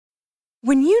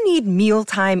When you need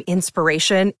mealtime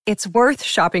inspiration, it's worth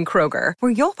shopping Kroger,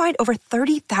 where you'll find over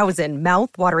 30,000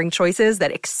 mouth-watering choices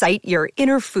that excite your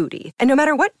inner foodie. And no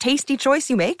matter what tasty choice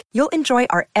you make, you'll enjoy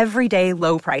our everyday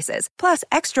low prices, plus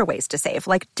extra ways to save,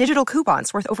 like digital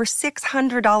coupons worth over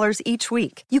 $600 each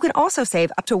week. You can also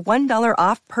save up to $1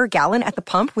 off per gallon at the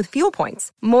pump with fuel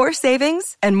points. More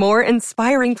savings and more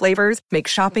inspiring flavors make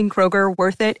shopping Kroger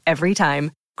worth it every time.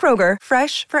 Kroger,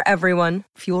 fresh for everyone.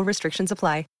 Fuel restrictions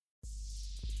apply.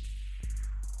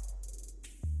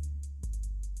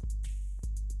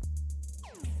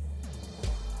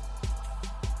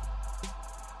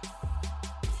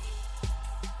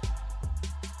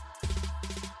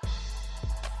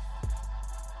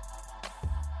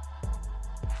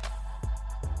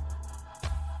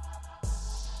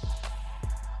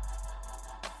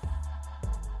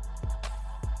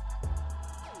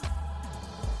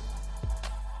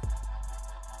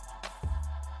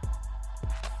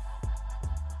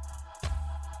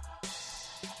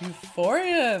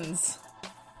 Euphorians,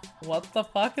 what the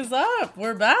fuck is up?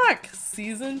 We're back,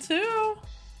 season 2.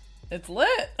 It's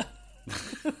lit.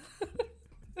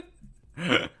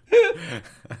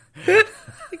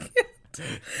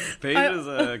 Paige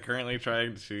is currently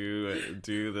trying to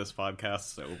do this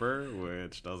podcast sober,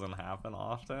 which doesn't happen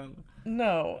often.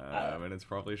 No, and it's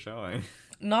probably showing.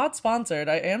 Not sponsored.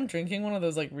 I am drinking one of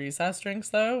those like recess drinks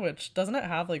though, which doesn't it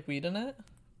have like weed in it?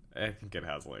 I think it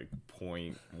has like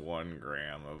 0.1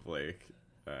 gram of like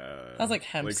that's like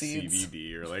hemp like seeds.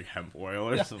 CBD or like hemp oil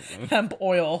or something. Hemp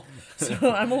oil.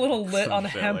 So I'm a little lit Some on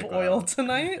shit hemp like oil that.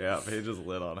 tonight. Yeah, Paige is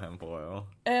lit on hemp oil.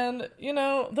 And you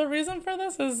know, the reason for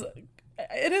this is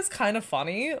it is kind of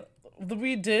funny.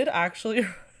 We did actually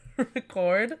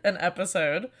record an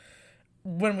episode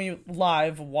when we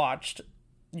live watched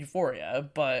Euphoria,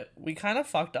 but we kind of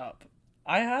fucked up.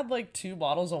 I had like 2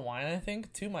 bottles of wine, I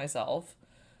think, to myself.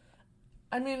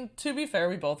 I mean, to be fair,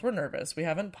 we both were nervous. We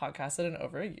haven't podcasted in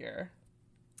over a year.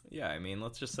 Yeah, I mean,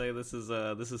 let's just say this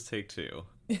is take 2.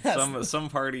 Yes. Some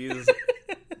parties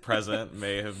present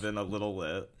may have been a little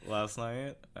lit last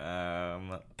night.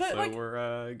 But so like,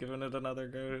 we're giving it another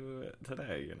go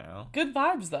today, you know. Good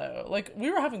vibes though. Like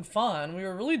we were having fun. We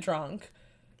were really drunk.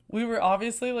 We were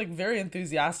obviously like very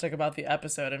enthusiastic about the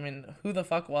episode. I mean, who the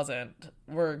fuck wasn't?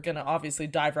 We're gonna obviously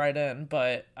dive right in,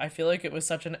 but I feel like it was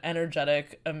such an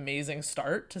energetic, amazing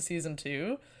start to season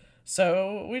 2.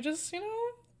 So we just, you know,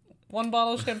 1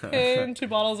 bottle of champagne, 2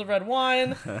 bottles of red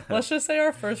wine. Let's just say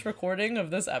our first recording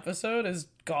of this episode is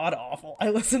god awful. I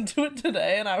listened to it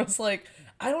today and I was like,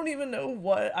 I don't even know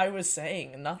what I was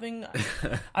saying. Nothing.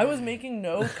 I was making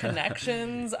no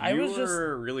connections. I was just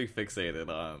really fixated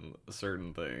on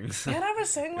certain things. And I was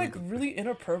saying like really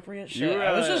inappropriate shit.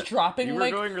 I was just dropping you were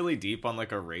like going really deep on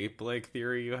like a rape like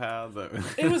theory you had. That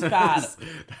it was bad.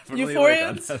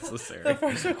 Euphoria. Like, the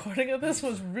first recording of this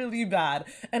was really bad,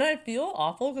 and I feel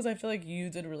awful because I feel like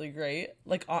you did really great.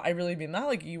 Like I really mean that.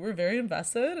 Like you were very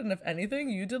invested, and if anything,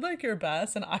 you did like your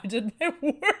best, and I did my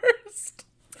worst.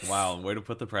 Wow, way to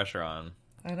put the pressure on.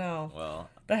 I know.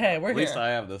 Well, but hey, we're here. At least I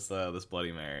have this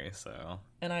Bloody Mary, so.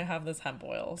 And I have this hemp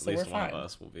oil, so at least we're fine. One of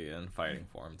us will be in fighting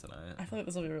form tonight. I feel like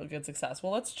this will be a really good success.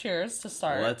 Well, let's cheers to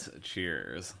start. Let's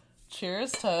cheers.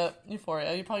 Cheers to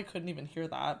Euphoria. You probably couldn't even hear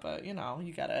that, but you know,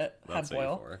 you get it. That's hemp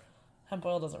oil. Euphoric. Hemp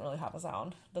oil doesn't really have a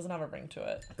sound. Doesn't have a ring to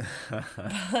it.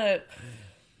 But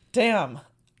damn.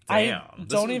 I don't even know.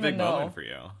 This is a big moment for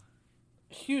you.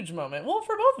 Huge moment. Well,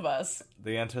 for both of us.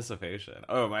 The anticipation.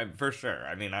 Oh, for sure.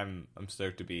 I mean, I'm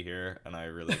stoked to be here, and I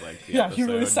really like the yeah, episode. you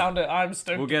really sounded. I'm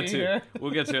stoked to be here.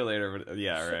 We'll get to it later. But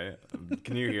yeah, right.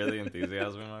 Can you hear the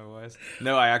enthusiasm in my voice?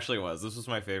 No, I actually was. This was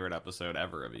my favorite episode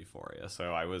ever of Euphoria,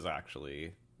 so I was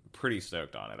actually pretty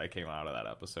stoked on it. I came out of that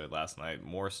episode last night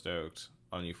more stoked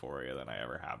on Euphoria than I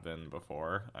ever have been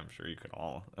before. I'm sure you can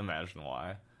all imagine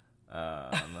why.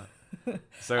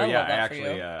 So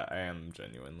yeah, I am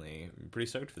genuinely pretty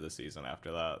stoked for this season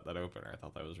after that opener. I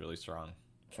thought that was really strong.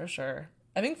 For sure.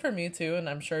 I think for me too, and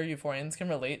I'm sure Euphorians can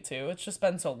relate too, it's just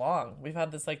been so long. We've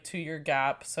had this like 2-year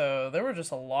gap, so there were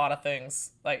just a lot of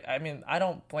things. Like, I mean, I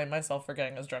don't blame myself for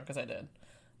getting as drunk as I did.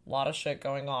 A lot of shit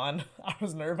going on. I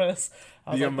was nervous.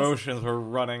 The emotions were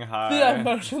running high. The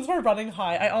emotions were running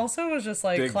high. I also was just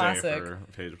like big classic. Day for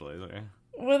Paige Blazer.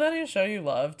 With any show you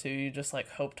love too, you just like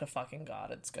hope to fucking God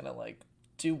it's gonna like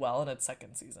do well in its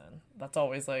second season. That's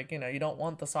always like, you know, you don't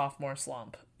want the sophomore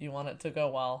slump. You want it to go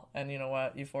well, and you know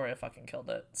what? Euphoria fucking killed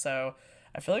it. So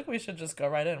I feel like we should just go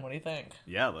right in. What do you think?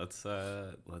 Yeah, let's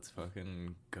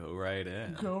fucking go right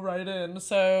in. Go right in.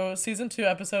 So season 2,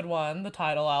 episode 1, the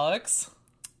title, Alex.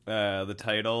 The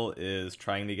title is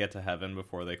Trying to Get to Heaven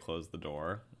Before They Close the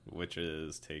Door, which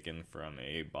is taken from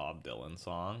a Bob Dylan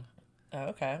song. Oh,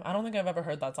 okay. I don't think I've ever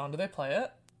heard that song. Do they play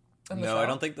it in the No, show? I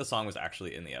don't think the song was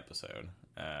actually in the episode.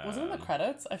 Was it in the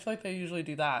credits? I feel like they usually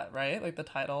do that, right? Like the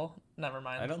title. Never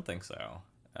mind. I don't think so.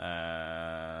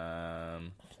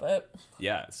 But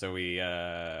Yeah, so we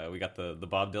got the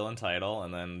Bob Dylan title,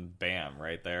 and then bam,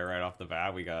 right there, right off the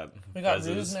bat, we got Rue's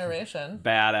Fez's narration.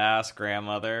 badass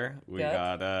grandmother. We Yep.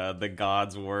 got the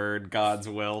God's Word, God's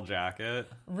Will jacket.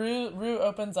 Rue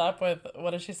opens up with,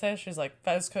 what does she say? She's like,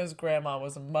 Fezco's grandma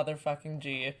was a motherfucking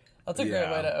G. That's a great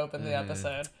Yeah. way to open the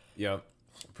episode. Yep,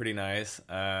 pretty nice.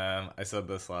 I said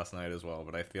this last night as well,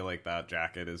 but I feel like that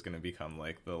jacket is gonna become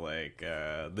like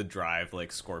the Drive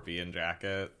like Scorpion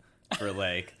jacket for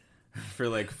like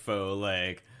faux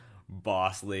like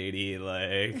boss lady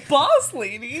like Boss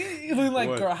lady? You mean like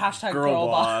what- girl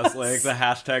boss. like the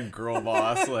hashtag girl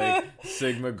boss like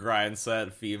Sigma grind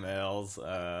set females.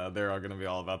 They're all gonna be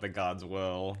all about the God's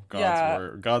will,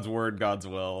 God's word, God's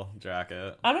will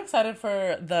jacket. I'm excited for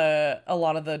a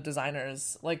lot of the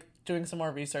designers, like doing some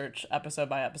more research episode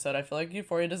by episode. I feel like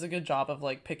Euphoria does a good job of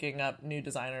like picking up new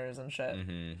designers and shit.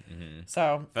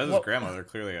 So Fez's grandmother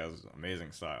clearly has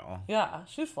amazing style. yeah,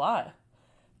 she's fly.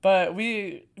 But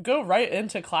we go right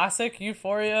into classic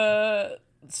Euphoria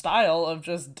style of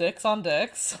just dicks on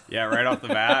dicks. Yeah, right off the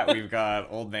bat, we've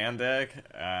got old man dick.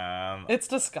 It's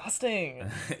disgusting.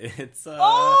 It's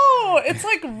Oh, it's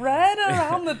like red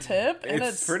around the tip, and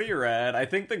it's pretty red. I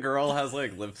think the girl has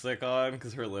like lipstick on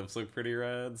because her lips look pretty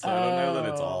red. So I don't know that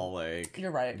it's all like You're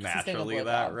right, 'cause he's getting a naturally blow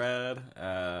that job.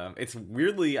 red. It's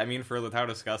weirdly, I mean, for how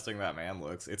disgusting that man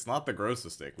looks, it's not the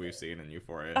grossest dick we've seen in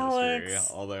Euphoria history. Alex,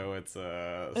 Although it's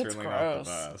certainly not gross.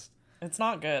 the best. It's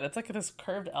not good. It's like this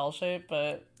curved L shape,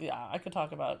 but yeah, I could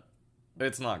talk about.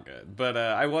 It's not good, but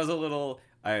I was a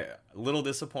little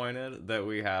disappointed that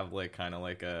we have like kind of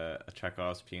like a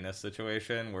Chekhov's penis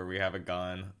situation where we have a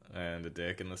gun and a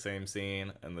dick in the same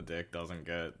scene, and the dick doesn't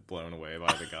get blown away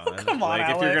by the gun. Come on,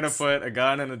 like if you're gonna Alex. put a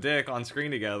gun and a dick on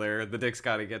screen together, the dick's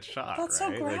got to get shot. That's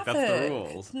right? so graphic. Like that's the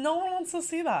rules. No one wants to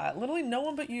see that. Literally, no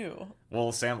one but you.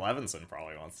 Well, Sam Levinson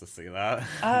probably wants to see that.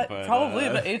 Probably,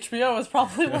 but HBO is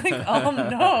probably like,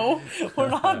 no, we're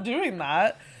not doing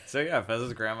that. So yeah,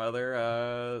 Fez's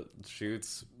grandmother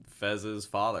shoots Fez's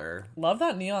father Love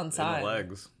that neon in sign. the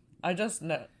legs. I just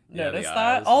the noticed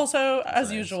eyes. that. Also, as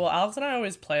nice. usual, Alex and I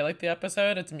always play like the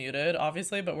episode. It's muted,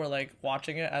 obviously, but we're like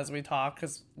watching it as we talk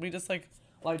because we just like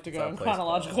to go in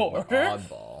chronological order.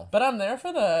 Oddball. But I'm there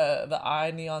for the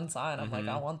eye neon sign. I'm Mm-hmm.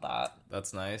 like, I want that.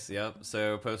 That's nice. Yep.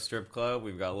 So post strip club,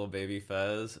 we've got little baby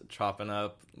Fez chopping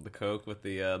up the coke with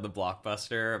the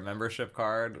Blockbuster membership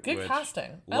card. Good which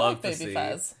casting. I love like to Baby see.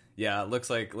 Fez. Yeah, looks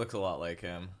a lot like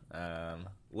him.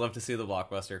 Love to see the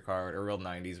Blockbuster card, a real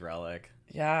 '90s relic.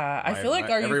 Yeah, I feel like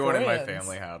our everyone in my Euphorians-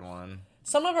 family had one.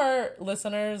 Some of our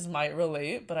listeners might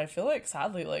relate, but I feel like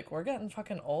sadly, like we're getting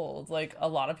fucking old. Like a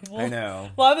lot of people, I know.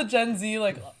 A lot of the Gen Z,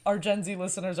 like our Gen Z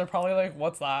listeners, are probably like,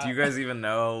 "What's that?" Do you guys even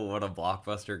know what a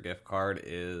Blockbuster gift card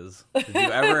is? Did you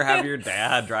ever have your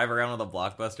dad drive around with a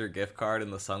Blockbuster gift card in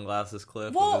the sunglasses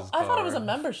clip? Well, of his I thought it was a car?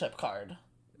 membership card.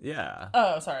 Yeah.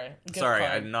 Oh, sorry. Gift Sorry,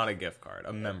 card. not a gift card,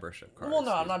 a membership card. Well, no,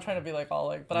 I'm excuse not me. trying to be like all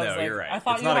like, but I was No, like, you're right. I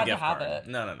thought it's you not had a gift to have card. it.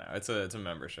 No, it's a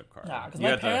membership card. Yeah, because You my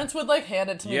had to- parents would like hand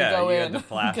it to me yeah, to go you in. had to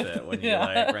flash it when you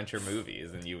Yeah. like rent your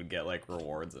movies, and you would get like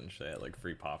rewards and shit, like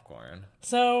free popcorn.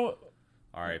 So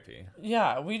R.I.P.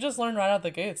 yeah, we just learned right out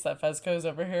the gates that Fezco's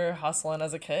over here hustling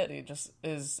as a kid. He just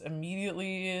is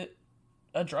immediately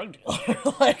a drug dealer.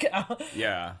 Like,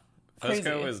 Yeah. Crazy.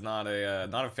 Fezco is not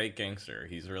a fake gangster.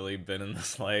 He's really been in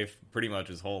this life pretty much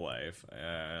his whole life.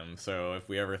 So if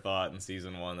we ever thought in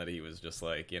season 1 that he was just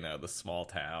like, the small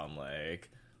town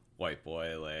like white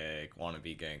boy like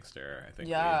wannabe gangster, I think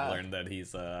Yeah. we've learned that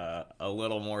he's a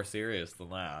little more serious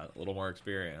than that, a little more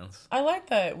experienced. I like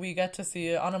that we get to see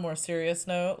it on a more serious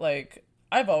note. Like,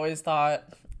 I've always thought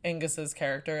Angus's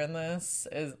character in this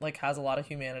is like has a lot of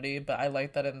humanity, but I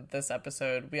like that in this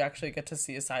episode we actually get to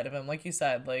see a side of him. Like you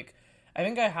said, like I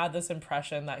think I had this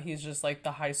impression that he's just like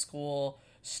the high school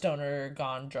stoner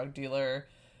gone drug dealer.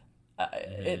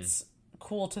 It's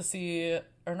cool to see,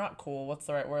 or not cool, what's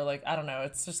the right word? Like, I don't know.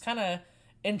 It's just kind of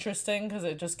interesting because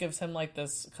it just gives him like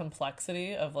this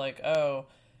complexity of like, oh,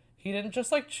 he didn't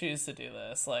just like choose to do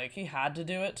this. Like, he had to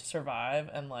do it to survive,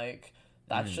 and like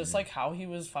that's just like how he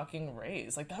was fucking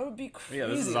raised. Like, that would be crazy. Yeah,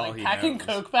 this is all like he packing knows.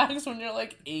 Coke bags when you're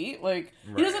like 8. Like,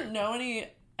 he Right. doesn't know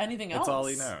anything else. That's all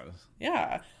he knows.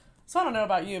 Yeah. So I don't know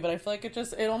about you, but I feel like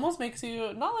it almost makes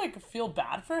you not like feel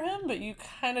bad for him, but you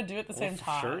kind of do at the same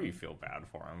time. Sure, you feel bad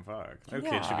for him. Fuck, no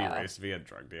kid should be raised to be a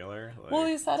drug dealer. Like, well,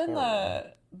 he said in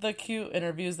the cute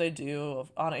interviews they do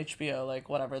on HBO, like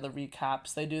whatever the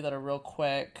recaps they do that are real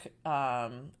quick.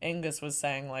 Angus was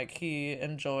saying like he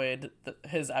enjoyed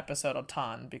his episode a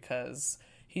ton because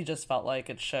he just felt like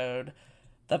it showed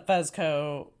that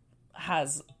Fezco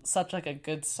has such like a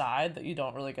good side that you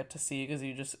don't really get to see because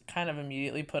you just kind of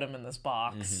immediately put him in this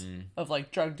box of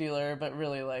like drug dealer, but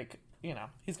really like, you know,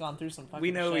 he's gone through some fucking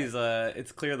we know shit. he's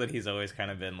it's clear that he's always kind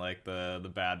of been like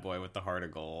the bad boy with the heart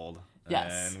of gold.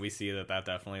 Yes. And we see that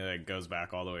definitely like goes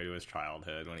back all the way to his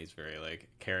childhood when he's very like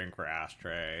caring for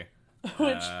Ashtray.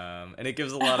 Which and it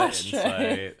gives a lot of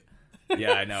insight.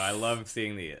 Yeah, I know. I love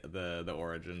seeing the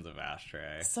origins of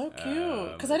Ashtray. So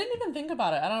cute. Because I didn't even think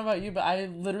about it. I don't know about you, but I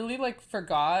literally, like,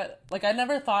 forgot. Like, I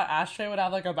never thought Ashtray would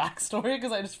have, like, a backstory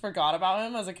because I just forgot about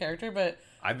him as a character, but...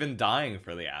 I've been dying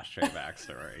for the Ashtray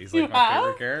backstory. He's, You like, my have?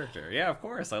 favorite character. Yeah, of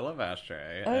course. I love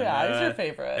Ashtray. Oh, yeah. He's your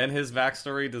favorite. And his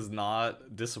backstory does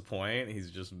not disappoint.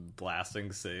 He's just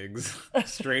blasting cigs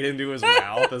straight into his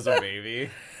mouth as a baby.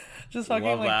 Just fucking,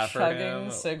 Love like, that for chugging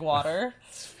him. cig water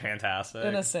It's fantastic.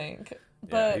 in a sink. Yeah,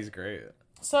 But... he's great.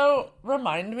 So,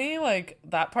 remind me, like,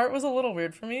 that part was a little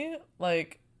weird for me.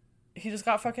 Like, he just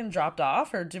got fucking dropped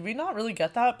off? Or did we not really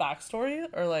get that backstory?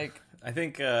 Or, like... I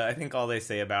think all they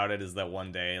say about it is that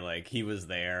one day, like, he was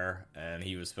there and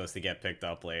he was supposed to get picked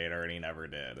up later and he never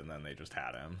did, and then they just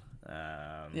had him.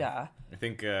 Yeah. I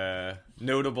think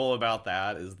notable about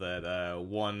that is that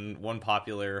one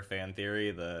popular fan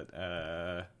theory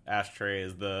that Ashtray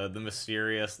is the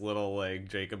mysterious little like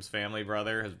Jacob's family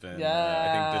brother has been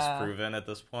I think disproven at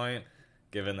this point,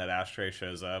 given that Ashtray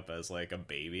shows up as like a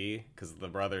baby because the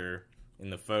brother in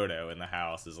the photo in the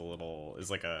house is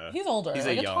like a He's older. He's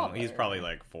like a young. toddler. He's probably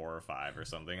like 4 or 5 or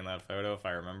something in that photo if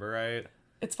I remember right.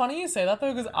 It's funny you say that,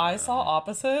 though, because I saw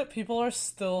opposite. People are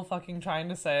still fucking trying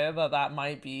to say that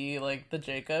might be, like, the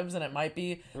Jacobs, and it might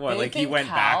be... What, like, he think went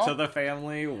Cal- back to the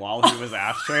family while he was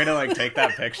Ashtray to, like, take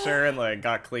that picture and, like,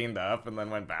 got cleaned up and then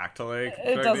went back to, like...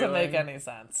 It drug doesn't make dealing? any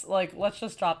sense. Like, let's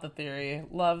just drop the theory.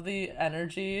 Love the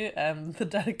energy and the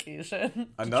dedication. to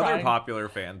Another trying- popular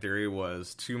fan theory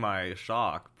was, to my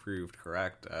shock, proved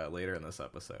correct later in this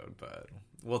episode, but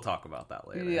we'll talk about that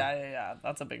later. Yeah.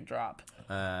 That's a big drop.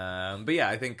 But yeah,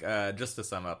 I think just to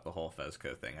sum up the whole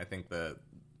Fezco thing, I think that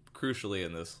crucially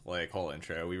in this like whole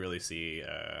intro, we really see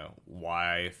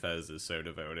why Fez is so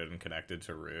devoted and connected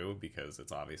to Rue, because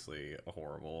it's obviously a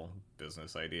horrible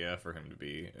business idea for him to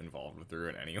be involved with Rue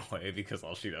in any way, because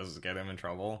all she does is get him in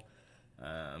trouble.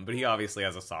 But he obviously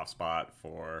has a soft spot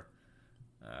for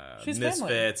She's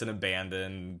misfits and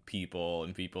abandoned people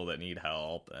and people that need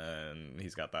help, and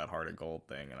he's got that heart of gold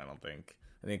thing. And I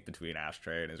think between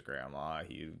Ashtray and his grandma,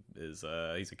 he's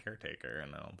a caretaker,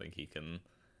 and I don't think he can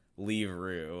leave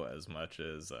Rue as much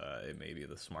as it may be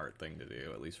the smart thing to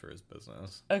do, at least for his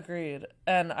business. Agreed.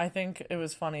 And I think it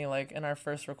was funny, like, in our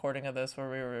first recording of this where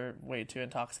we were way too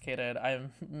intoxicated, I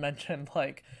mentioned,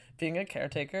 like, being a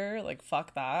caretaker, like,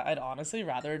 fuck that. I'd honestly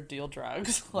rather deal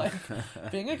drugs. Like,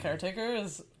 being a caretaker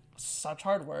is such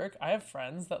hard work. I have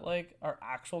friends that, like, are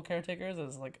actual caretakers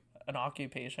as, like, an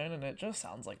occupation, and it just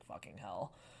sounds like fucking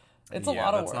hell. It's a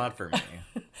lot of work. That's not for me.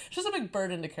 It's just a big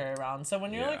burden to carry around. So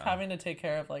when you're like Yeah. having to take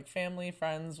care of like family,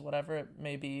 friends, whatever it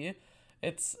may be,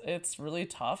 it's really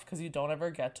tough because you don't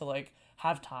ever get to like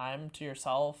have time to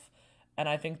yourself. And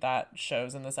I think that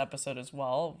shows in this episode as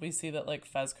well. We see that like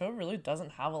Fezco really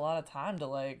doesn't have a lot of time to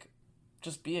like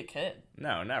just be a kid.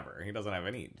 No, never. He doesn't have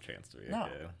any chance to be a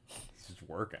kid. He's just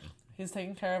working. He's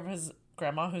taking care of his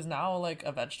grandma, who's now like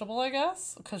a vegetable, I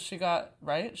guess, because she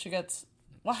gets.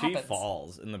 What She happens?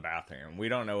 falls in the bathroom. We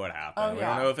don't know what happened. Oh, We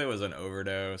yeah. don't know if it was an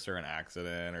overdose or an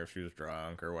accident or if she was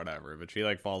drunk or whatever. But she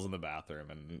like falls in the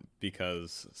bathroom, and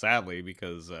sadly,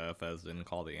 because Fez didn't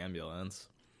call the ambulance,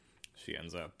 she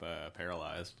ends up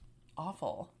paralyzed,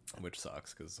 Awful. which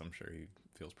sucks because I'm sure he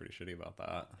feels pretty shitty about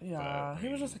that. Yeah, he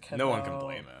was just a kid, No one can though.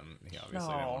 blame him. He obviously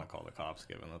didn't No. want to call the cops,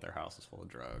 given that their house is full of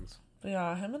drugs. But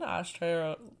yeah, him and Ashtray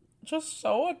are just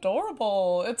so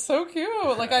adorable. It's so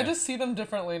cute. Like I just see them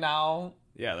differently now.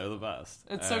 Yeah, they're the best.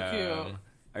 It's so cute.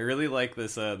 I really like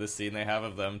this scene they have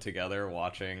of them together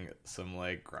watching some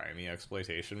like grimy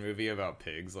exploitation movie about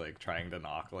pigs like trying to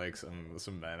knock like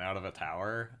some men out of a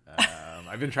tower.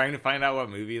 I've been trying to find out what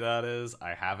movie that is.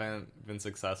 I haven't been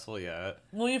successful yet.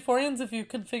 Well, Euphorians, if you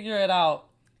could figure it out,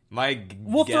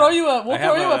 We'll throw you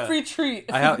a free treat.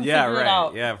 If you yeah, figure it right.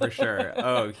 out. Yeah, for sure.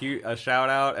 Oh, a shout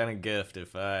out and a gift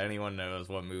if anyone knows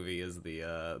what movie is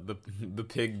the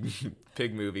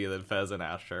pig movie that Fez and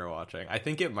Ashtray are watching. I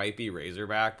think it might be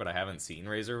Razorback, but I haven't seen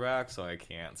Razorback, so I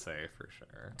can't say for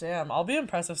sure. Damn, I'll be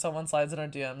impressed if someone slides in our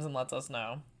DMs and lets us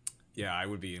know. Yeah, I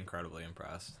would be incredibly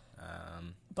impressed.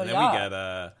 But and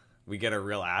then we get a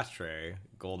real Ashtray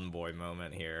golden boy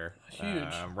moment here.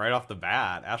 Huge. Right off the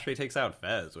bat, Ashtray takes out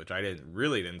Fez, which I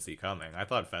really didn't see coming. I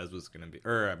thought Fez was gonna be,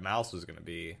 or Mouse was gonna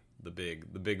be the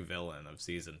big villain of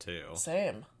season 2.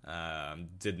 Same.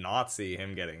 Did not see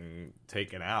him getting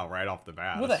taken out right off the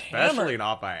bat, With a especially hammer.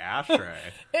 not by Ashtray.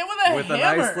 With a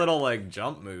hammer. nice little like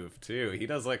jump move too. He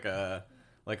does like a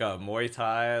Muay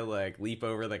Thai like leap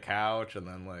over the couch and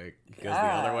then like goes the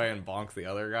other way and bonks the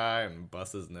other guy and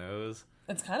busts his nose.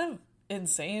 It's kind of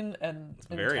insane and It's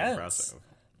very intense, impressive.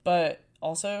 But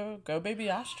also, go baby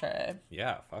Ashtray.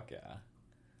 Yeah, fuck yeah.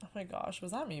 Oh my gosh,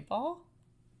 was that Meatball?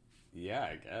 Yeah,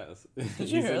 I guess. Did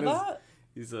you hear that?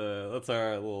 That's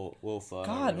our little son.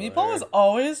 God, over Meatball there. is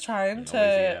always trying to.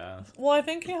 Noisy ass. Well, I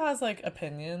think he has like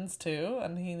opinions too,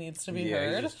 and he needs to be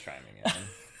heard. He's just chiming in.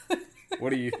 What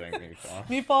do you think, Meatball?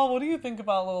 Meatball, what do you think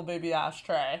about little baby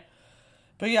Ashtray?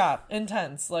 But yeah,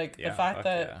 intense. Like the Yeah, fact fuck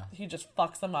that yeah. he just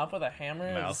fucks them up with a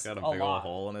hammer Mouse is got a a big lot. old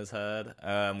hole in his head.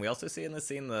 We also see in the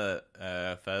scene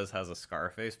that Fez has a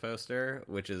Scarface poster,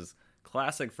 which is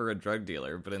classic for a drug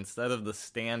dealer, but instead of the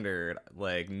standard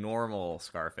like normal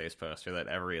Scarface poster that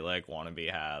every like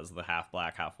wannabe has, the half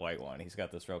black half white one, he's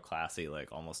got this real classy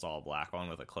like almost all black one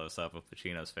with a close up of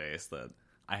Pacino's face that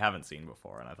I haven't seen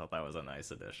before, and I thought that was a nice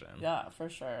addition. Yeah, for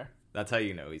sure. That's how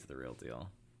you know he's the real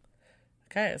deal.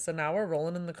 Okay, so now we're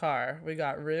rolling in the car. We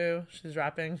got Rue. She's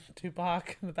rapping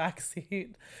Tupac in the back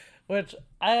seat, which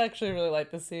I actually really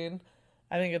like this scene.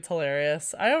 I think it's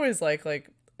hilarious. I always like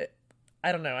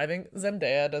I don't know. I think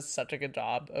Zendaya does such a good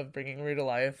job of bringing Rue to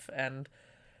life, and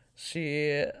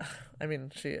she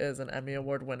is an Emmy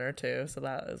Award winner too, so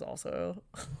that is also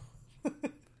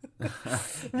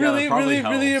really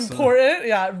important.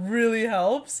 Yeah, it really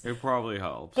helps. It probably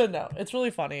helps. But no, it's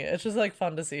really funny. It's just like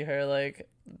fun to see her like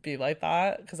be like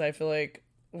that, because I feel like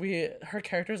her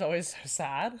character is always so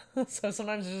sad. So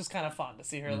sometimes it's just kind of fun to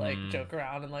see her like joke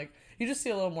around, and like you just see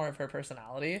a little more of her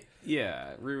personality.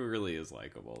 Yeah, Rue really is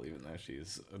likable, even though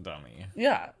she's a dummy.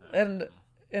 Yeah, and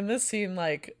in this scene,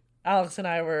 like Alex and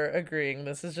I were agreeing,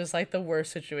 this is just like the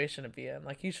worst situation to be in.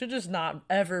 Like you should just not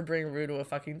ever bring Rue to a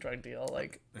fucking drug deal.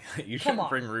 Like You Come shouldn't on.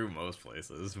 bring Rue most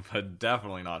places, but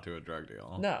definitely not to a drug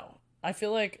deal. no. I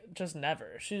feel like just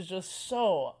never. She's just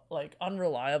so like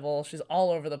unreliable. She's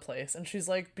all over the place, and she's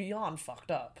like beyond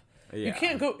fucked up. You Yeah.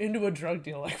 can't go into a drug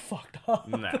deal like fucked up.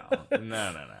 No.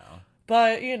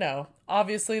 But, you know,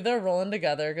 obviously they're rolling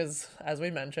together because, as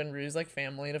we mentioned, Rue's like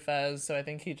family to Fez, so I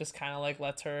think he just kind of like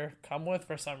lets her come with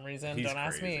for some reason. He's Don't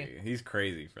ask me. crazy. He's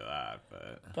crazy for that,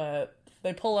 but But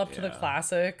they pull up to the Yeah.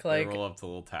 classic, they like, roll up to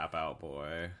little tap out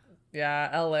boy. yeah,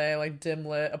 LA, like dim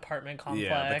lit apartment complex.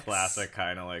 Yeah, the classic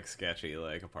kind of like sketchy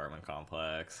like apartment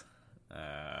complex.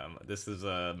 This is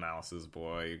Mouse's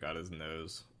boy. You got his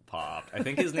nose popped. I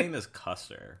think his name is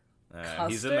Custer.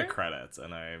 He's in the Custer? credits,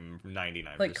 and I'm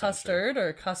 99% Like custard sure.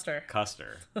 or Custer?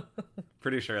 Custer.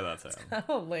 Pretty sure that's him. Kind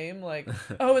of lame. Like,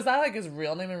 oh, is that like his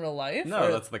real name in real life? No,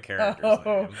 Or- that's the character's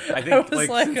Oh, name. I I think was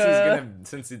like, like,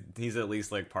 since he's at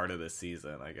least like part of this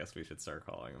season, I guess we should start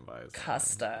calling him by his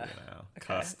Custa. name. You know,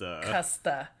 Okay. Custa.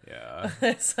 Custa. Yeah.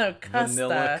 So Custa.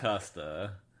 Vanilla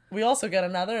Custa. We also get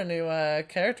another new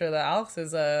character that Alex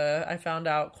is, I found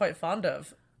out, quite fond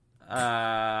of.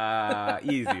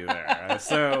 Easy there.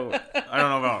 So I don't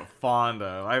know about fond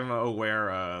of. I'm aware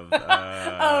of.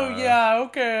 Oh yeah,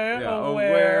 okay. Yeah,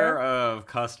 aware of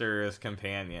Custer's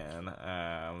companion,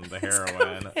 the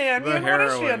heroine. Companion? What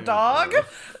is she, a dog?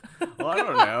 Well, I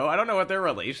don't know. I don't know what their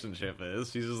relationship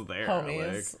is. She's just there.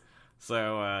 Homies. Like,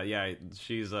 so yeah,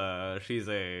 she's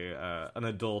an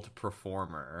adult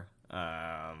performer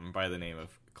by the name of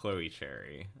Chloe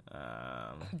Cherry.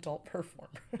 Adult performer.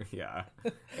 Yeah,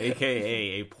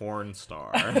 aka a porn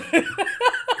star.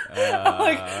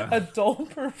 Like adult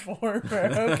performer.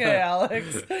 Okay,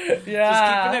 Alex. Yeah.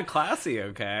 Just keeping it classy,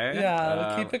 okay?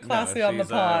 Yeah, keep it classy on the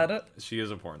she's, pod. She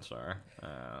is a porn star.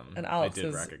 And Alex I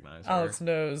did recognize her. Alex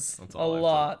knows That's a all I have to-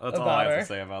 lot That's all about I have her. to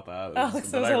say about that. Alex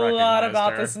that knows I a lot recognized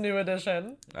about her. this new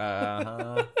edition.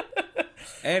 Uh-huh.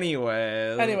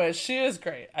 Anyways. Anyway, she is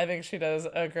great. I think she does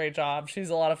a great job. She's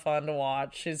a lot of fun to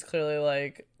watch. She's clearly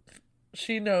like,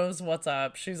 she knows what's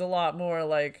up. She's a lot more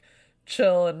like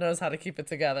chill and knows how to keep it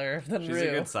together than She's Rue.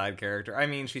 a good side character. I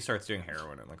mean, she starts doing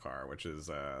heroin in the car, which is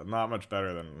not much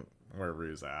better than where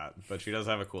Rue's at, but she does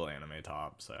have a cool anime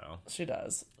top, so She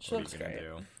does. She what are looks you gonna great.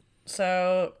 do?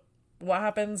 So, what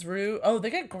happens? Rue... Oh, they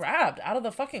get grabbed out of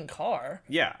the fucking car.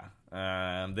 Yeah.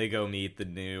 They go meet the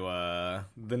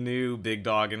new big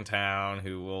dog in town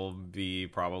who will be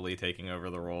probably taking over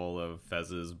the role of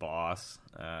Fez's boss,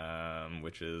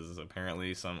 which is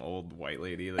apparently some old white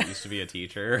lady that used to be a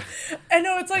teacher. I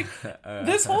know, it's like,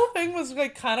 this whole thing was,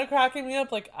 like, kind of cracking me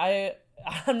up. Like,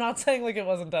 I'm not saying, like, it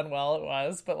wasn't done well, it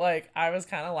was, but, like, I was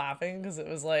kind of laughing because it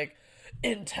was, like,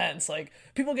 intense. Like,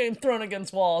 people getting thrown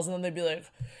against walls, and then they'd be like,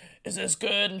 is this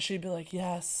good? And she'd be like,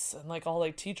 yes. And, like, all,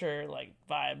 like, teacher, like,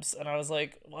 vibes. And I was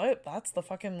like, what? That's the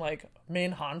fucking, like,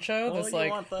 main honcho? Well, this, you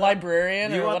like, want the-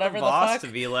 librarian You or want whatever the boss fuck? to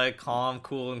be like calm,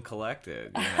 cool, and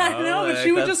collected. You know? I know, but Like,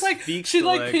 she would that just, like, speaks she'd, to,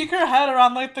 like, peek her head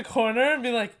around, like, the corner and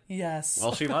be like, yes.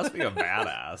 Well, she must be a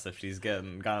badass if she's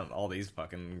got all these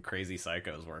fucking crazy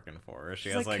psychos working for her. She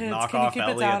She's has like, like "Kids, knock can you off keep it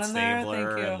down Elliot in there? Stabler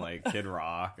Thank you." and like Kid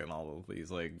Rock and all of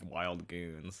these like wild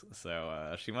goons.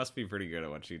 So she must be pretty good at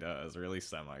what she does, or at least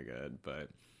semi good. But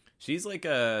she's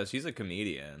a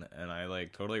comedian, and I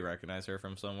like totally recognize her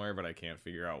from somewhere, but I can't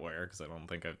figure out where because I don't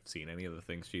think I've seen any of the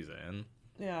things she's in.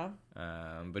 Yeah.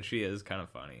 But she is kind of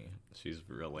funny. She's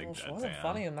real like Well, she deadpan. wasn't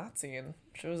funny in that scene.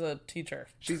 She was a teacher.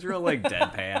 She's real like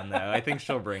deadpan though. I think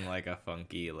she'll bring like a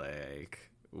funky like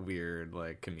weird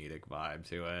like comedic vibe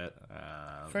to it.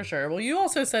 For sure. Well, you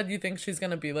also said you think she's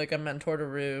gonna be like a mentor to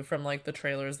Rue from like the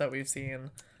trailers that we've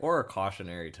seen. Or a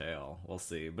cautionary tale. We'll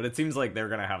see. But it seems like they're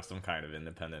gonna have some kind of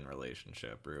independent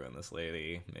relationship, Rue and this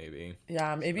lady, maybe.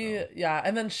 Yeah, maybe. Yeah,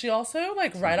 and then she also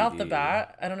like right off the TBD.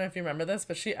 bat. I don't know if you remember this,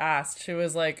 but she asked. She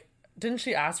was like, didn't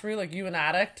she ask Rue like, you an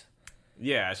addict?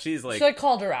 Yeah, she's like She like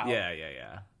called her out.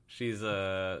 yeah. She's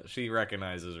she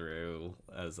recognizes Rue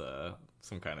as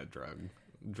some kind of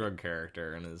drug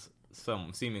character and is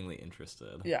seemingly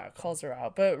interested. Yeah, calls her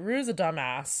out. But Rue's a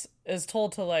dumbass. Is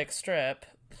told to like strip.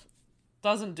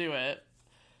 Doesn't do it.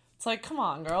 It's like, come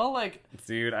on, girl. Like,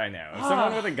 Dude, I know. If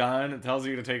someone with a gun tells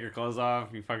you to take your clothes off,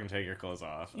 you fucking take your clothes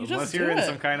off. You Unless just you're do in it.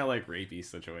 some kind of like rapey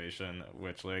situation,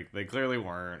 which like they clearly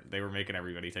weren't. They were making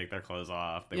everybody take their clothes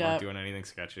off. They Yep. weren't doing anything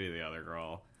sketchy to the other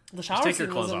girl. the shower take your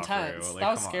scene was clothes off, Rue. intense. Like, That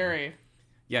was come on. scary.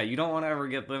 Yeah, you don't want to ever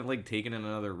get them like taken in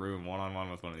another room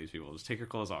one-on-one with one of these people. Just take your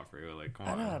clothes off, Rue. Like, come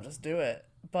I on. know, just do it.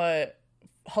 But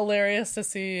hilarious to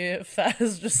see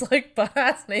Fez just like butt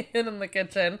ass naked in the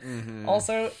kitchen.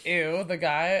 Also, ew, the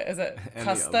guy is it And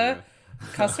the Custa? other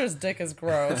Custer's dick is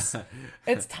gross.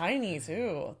 It's tiny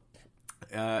too.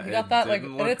 He got It that like, didn't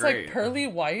and look it's great. like pearly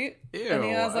white, Ew, and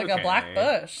he has like a black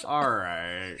okay. bush. All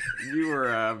right, you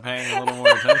were paying a little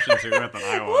more attention to it than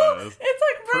I was. It's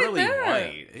like right Pearly there.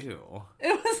 white. Ew.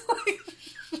 It was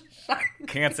like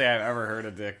Can't say I've ever heard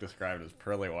a dick described as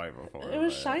pearly white before. it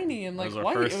was but shiny and like was a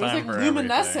white. It first was time like for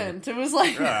luminescent. It was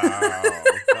like Oh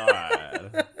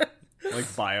god. Like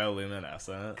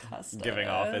bioluminescent, Custa. giving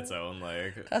off its own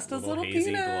like Custa's little little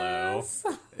hazy penis.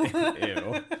 glow.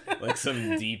 Ew, like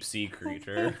some deep sea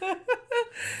creature.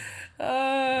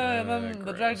 And then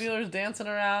the drug gross. dealer's dancing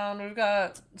around. We've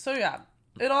got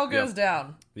it all goes Yep.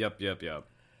 down. Yep.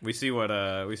 We see what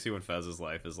Fez's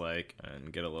life is like,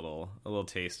 and get a little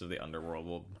taste of the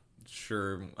underworld.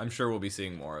 I'm sure we'll be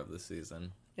seeing more of this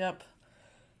season. Yep.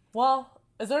 Well,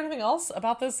 is there anything else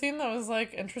about this scene that was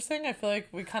like interesting? I feel like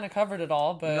we kind of covered it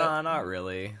all, but No, not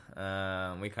really.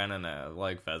 We kind of know.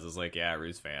 Like Fez is like, yeah,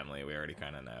 Rue's family. We already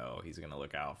kind of know he's gonna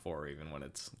look out for her, even when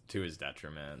it's to his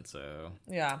detriment. So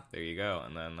yeah. there you go.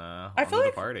 And then I feel on to like-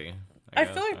 the party. I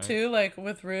guess, feel like right? too, like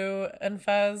with Rue and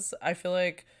Fez, I feel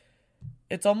like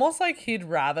it's almost like he'd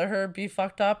rather her be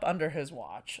fucked up under his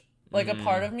watch. Like a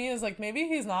part of me is like maybe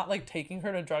he's not like taking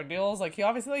her to drug deals. Like he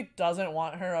obviously like doesn't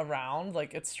want her around.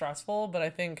 Like it's stressful, but I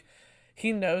think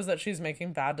he knows that she's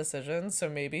making bad decisions. So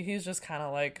maybe he's just kind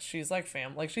of like she's like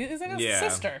fam. Like she's like a Yeah.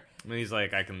 sister. And he's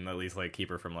like, I can at least like keep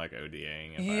her from like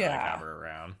ODing if I like Yeah. have her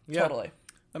around. Yeah, Totally.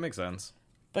 that makes sense.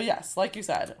 But yes, like you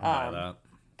said, Buy that.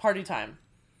 party time.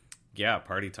 Yeah,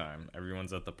 party time.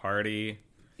 Everyone's at the party.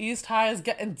 East High is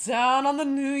getting down on the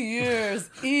New Year's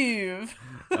Eve.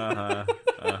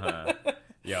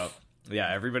 Yep.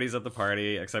 Yeah, everybody's at the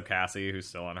party except Cassie, who's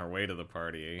still on her way to the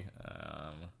party,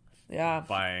 Yeah.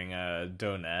 buying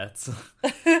donuts.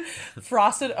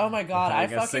 Frosted. Oh my god,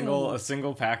 Buying a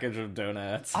single package of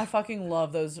donuts. I fucking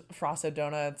love those frosted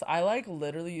donuts. I like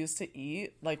literally used to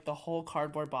eat like the whole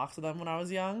cardboard box of them when I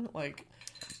was young. Like,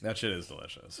 That shit is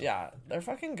delicious. yeah, they're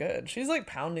fucking good. She's like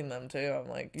pounding them too. I'm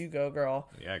like, you go, girl.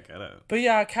 Yeah, get it. But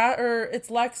yeah, it's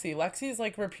Lexi. Lexi's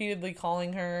like repeatedly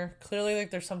calling her. Clearly, like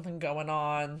there's something going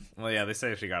on. Well, yeah, they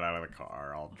say she got out of the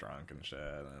car all drunk and shit,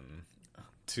 and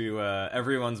to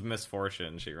everyone's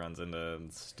misfortune, she runs into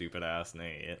stupid ass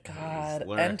Nate. God,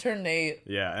 enter Nate.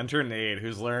 Yeah, enter Nate,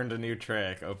 who's learned a new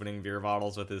trick, opening beer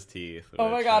bottles with his teeth. Oh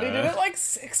my god, he did it like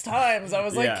 6 times. I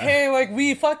was like, hey, like,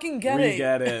 we fucking get it. We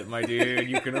get it, my dude.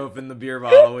 You can open the beer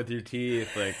bottle with your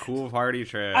teeth. Like, cool party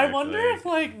trick. I wonder if,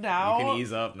 like, now... You can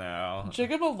ease up now.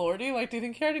 Jigabalordy, like, do you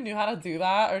think he already knew how to do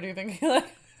that? Or do you think he, like...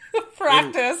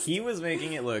 practice. He was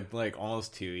making it look like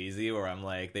almost too easy, where I'm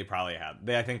like,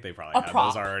 I think they probably had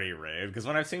those already rigged, because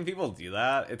when I've seen people do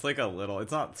that, it's like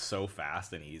it's not so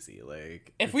fast and easy.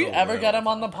 Like, if we ever get him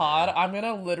on the pod, I'm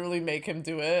gonna literally make him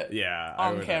do it. Yeah,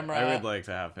 on camera. I would like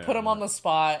to have him put him on the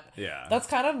spot. Yeah, that's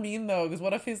kind of mean though, because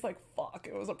what if he's like, fuck,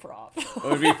 it was a prop. It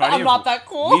would be funny. I'm not that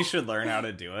cool. We should learn how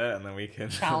to do it, and then we can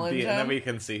challenge him. And then we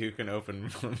can see who can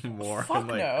open more. Fuck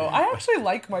like, no, I actually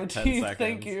like my teeth. Seconds.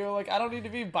 Thank you. Like, I don't need to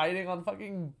be biting on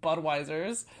fucking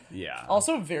Budweisers. Yeah.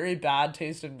 Also, very bad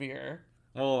taste in beer.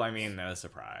 Well, I mean, no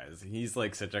surprise. He's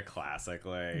like such a classic,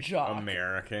 like, Jock.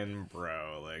 American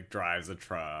bro. Like, drives a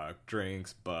truck,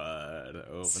 drinks Bud,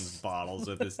 opens bottles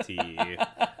with his teeth,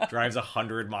 drives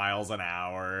 100 miles an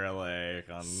hour, like,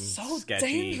 on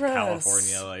sketchy dangerous.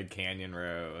 California, like, canyon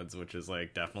roads, which is,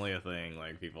 like, definitely a thing,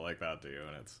 like, people like that do,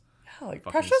 and it's like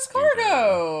precious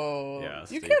cargo. Yeah, you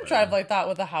stupid. can't drive like that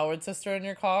with a Howard sister in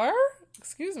your car.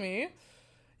 Excuse me.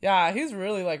 Yeah, he's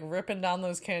really like ripping down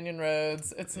those canyon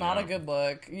roads. It's not a good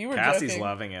look. You were Cassie's joking.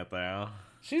 loving it though.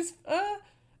 She's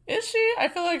is she? I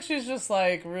feel like she's just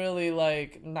like really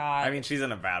like not. I mean, she's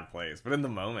in a bad place, but in the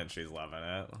moment, she's loving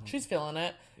it. She's feeling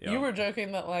it. Yep. You were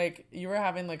joking that like you were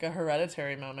having like a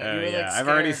Hereditary moment. You were, yeah, like, I've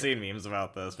already seen memes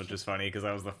about this, which is funny because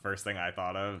that was the first thing I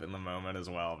thought of in the moment as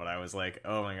well. But I was like,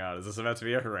 oh my god, is this about to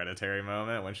be a Hereditary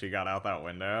moment when she got out that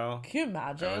window? Can you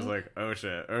imagine? I was like, oh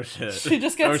shit, oh shit. She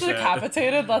just gets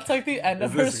decapitated. That's like the end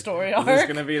of her story arc. Is this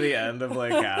gonna be the end of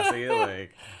like Cassie?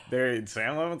 Like,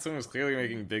 Sam Levinson was clearly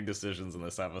making big decisions in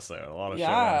this episode. A lot of shit went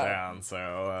down.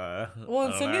 So well,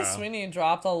 and Sydney Sweeney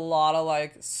dropped a lot of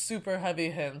like super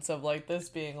heavy hints of like this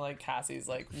being like Cassie's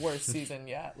like worst season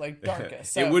yet, like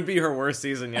darkest. So. It would be her worst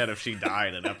season yet if she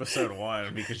died in episode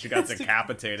 1 because she got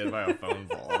decapitated by a phone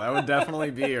pole. That would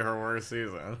definitely be her worst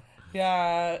season.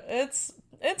 Yeah, it's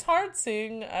hard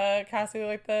seeing Cassie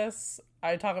like this.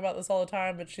 I talk about this all the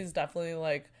time, but she's definitely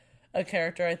like a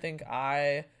character I think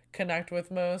I connect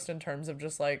with most in terms of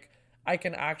just like I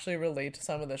can actually relate to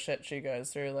some of the shit she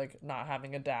goes through, like not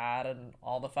having a dad and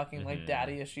all the fucking like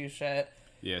daddy issue shit.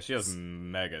 Yeah, she has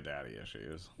mega daddy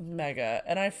issues. Mega.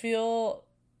 And I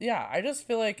just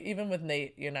feel like even with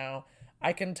Nate, you know,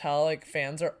 I can tell like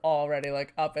fans are already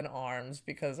like up in arms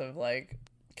because of like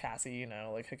Cassie, you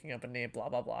know, like hooking up with Nate, blah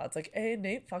blah blah. It's like, hey,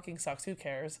 Nate fucking sucks, who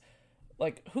cares?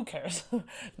 Like, who cares?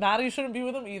 Maddie shouldn't be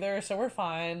with him either, so we're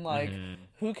fine. Like,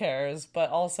 who cares?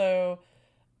 But also,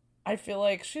 I feel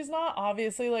like she's not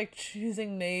obviously, like,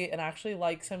 choosing Nate and actually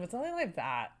likes him. It's nothing like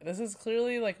that. This is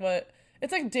clearly, like,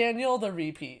 it's like Daniel the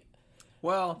repeat.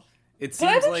 Well, it but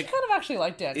I seems think like... she kind of actually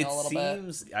like Daniel a little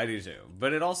bit. I do too.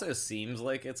 But it also seems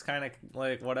like it's kind of,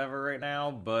 like, whatever right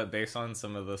now. But based on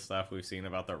some of the stuff we've seen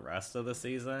about the rest of the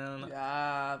season...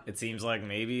 Yeah. It seems like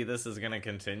maybe this is going to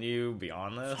continue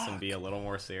beyond this and be a little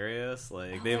more serious.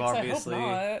 Like, they've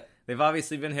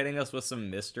obviously been hitting us with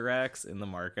some misdirects in the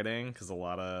marketing, because a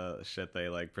lot of shit they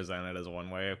like presented as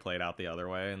one way played out the other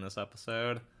way in this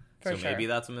episode. Maybe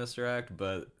that's a misdirect,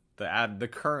 but the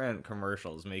current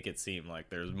commercials make it seem like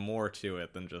there's more to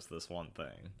it than just this one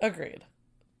thing. Agreed.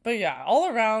 But yeah, all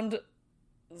around,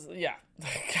 yeah,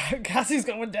 Cassie's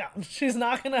going down. She's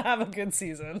not gonna have a good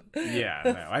season. Yeah,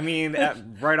 no. I mean,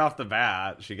 right off the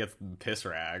bat, she gets piss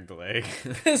ragged,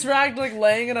 like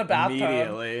laying in a bathtub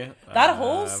immediately. That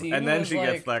whole scene, and then was she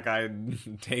like... gets that guy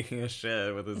taking a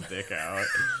shit with his dick out.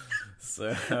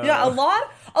 So yeah, a lot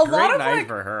of night like,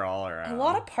 for her all around. A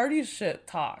lot of party shit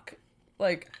talk.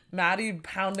 Like, Maddie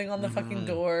pounding on the fucking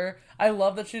door. I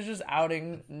love that she's just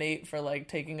outing Nate for, like,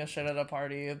 taking a shit at a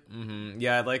party.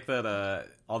 Yeah, I like that,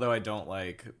 although I don't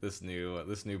like this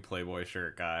new Playboy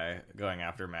shirt guy going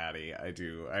after Maddie,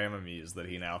 I am amused that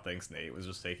he now thinks Nate was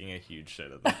just taking a huge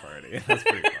shit at the party. That's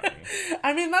pretty funny.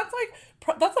 I mean,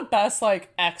 that's the best, like,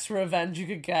 ex revenge you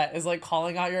could get, is, like,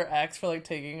 calling out your ex for, like,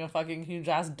 taking a fucking huge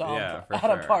ass dump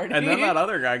at a party. And then that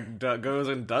other guy goes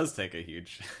and does take a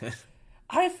huge shit.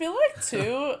 I feel like,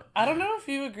 too, I don't know if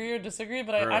you agree or disagree,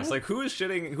 but I'm like, who is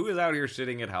out here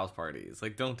shitting at house parties?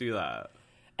 Like, don't do that.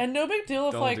 And no big deal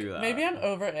if, like, maybe I'm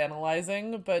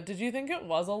overanalyzing, but did you think it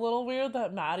was a little weird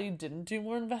that Maddie didn't do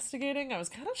more investigating? I was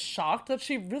kind of shocked that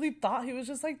she really thought he was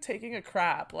just, like, taking a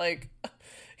crap. Like,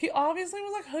 he obviously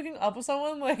was, like, hooking up with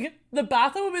someone. Like, the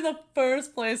bathroom would be the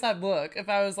first place I'd look if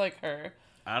I was, like, her.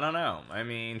 I don't know. I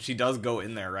mean, she does go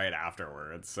in there right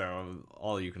afterwards, so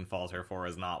all you can fault her for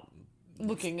is not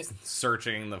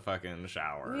searching the fucking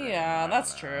shower. Yeah,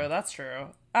 that's true. That's true.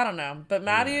 I don't know, but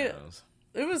Maddie,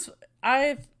 it was.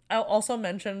 I also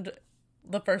mentioned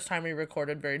the first time we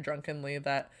recorded very drunkenly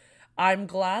that I'm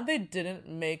glad they didn't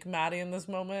make Maddie in this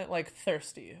moment like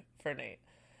thirsty for Nate.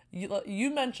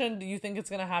 You mentioned you think it's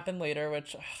gonna happen later,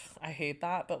 which I hate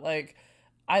that, but like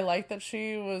I like that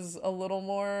she was a little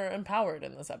more empowered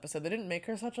in this episode. They didn't make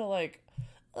her such a like,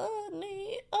 oh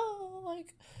Nate, oh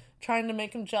like trying to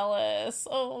make him jealous,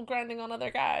 oh grinding on other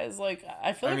guys. Like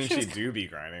I feel like she do be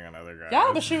grinding on other guys.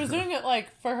 Yeah, but she was doing it like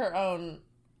for her own.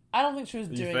 I don't think she was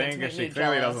doing it to make me she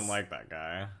clearly jealous. Doesn't like that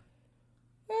guy.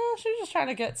 She was just trying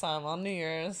to get some on New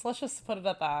Year's. Let's just put it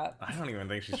at that. I don't even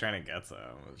think she's trying to get some.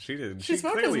 She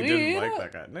clearly didn't like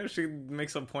that guy. No, she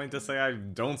makes a point to say I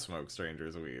don't smoke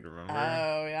strangers' weed, remember?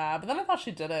 Oh, yeah. But then I thought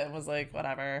she did it and was like,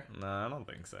 whatever. No, I don't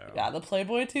think so. Yeah, the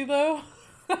Playboy tea, though.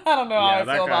 I don't know how I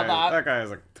feel about that. That guy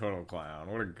is a total clown.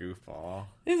 What a goofball.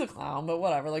 He's a clown, but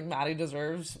whatever. Like, Maddie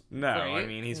deserves. No, great. I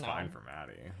mean, he's fine for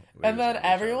Maddie. And then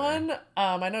everyone,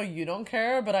 I know you don't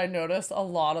care, but I noticed a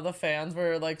lot of the fans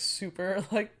were like super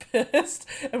like pissed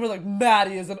and were like,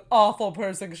 Maddie is an awful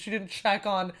person because she didn't check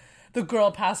on the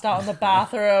girl passed out in the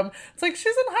bathroom. It's like,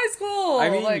 she's in high school. I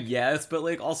mean, like, yes, but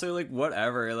like also like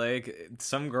whatever. Like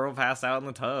some girl passed out in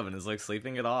the tub and is like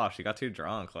sleeping it off. She got too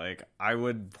drunk. Like I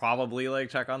would probably like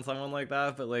check on someone like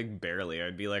that, but like barely.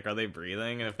 I'd be like, are they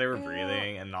breathing? And if they were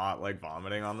breathing and not like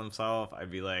vomiting on themselves, I'd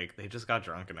be like, they just got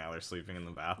drunk and now they're sleeping in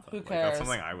the bathtub. Who Like, cares? that's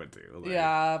something I would do. Like,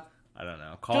 yeah. I don't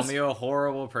know. Call me a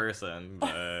horrible person,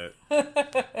 but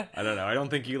I don't know. I don't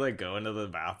think you like go into the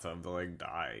bathtub to like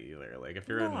die either. Like if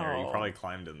you're in there, you probably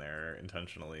climbed in there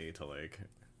intentionally to like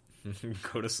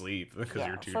go to sleep because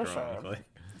you're too drunk. Sure. Like,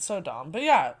 so dumb. But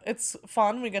yeah, it's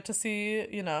fun. We get to see,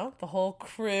 you know, the whole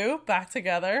crew back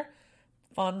together.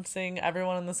 Fun seeing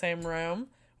everyone in the same room.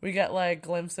 We get like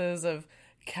glimpses of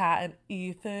Kat and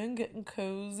Ethan getting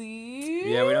cozy.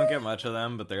 Yeah, we don't get much of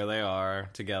them, but there they are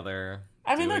together.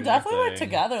 I mean, they're definitely like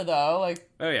together though. Like,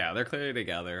 oh yeah, they're clearly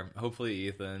together. Hopefully,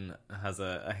 Ethan has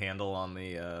a handle on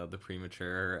the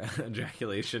premature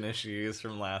ejaculation issues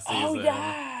from last season. Oh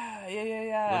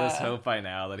yeah. Let us hope by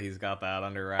now that he's got that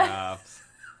under wraps.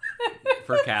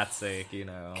 For Kat's sake, you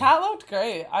know. Kat looked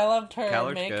great. I loved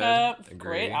her makeup. Good.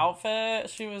 Great outfit.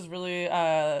 She was really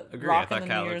Agree. rocking I thought the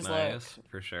Kat New Year's looked nice, look.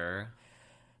 for sure.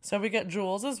 So we get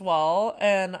Jules as well,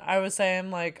 and I was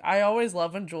saying, like, I always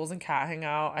love when Jules and Kat hang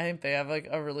out. I think they have, like,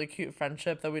 a really cute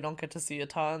friendship that we don't get to see a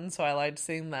ton, so I liked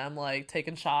seeing them, like,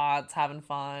 taking shots, having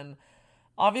fun.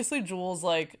 Obviously, Jules,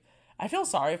 like, I feel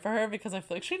sorry for her because I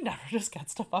feel like she never just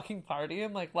gets to fucking party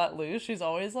and, like, let loose. She's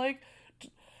always, like,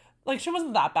 she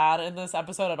wasn't that bad in this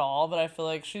episode at all, but I feel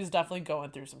like she's definitely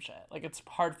going through some shit. Like, it's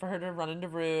hard for her to run into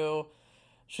Rue.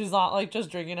 She's not, like, just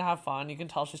drinking to have fun. You can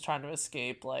tell she's trying to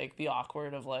escape, like, the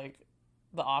awkward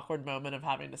moment of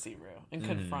having to see Rue and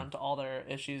confront all their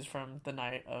issues from the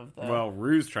night of the... Well,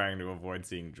 Rue's trying to avoid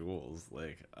seeing Jules,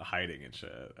 like, hiding and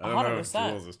shit. I don't 100%. know if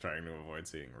Jules is trying to avoid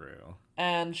seeing Rue.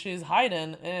 And she's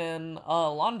hiding in a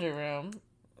laundry room.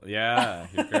 Yeah,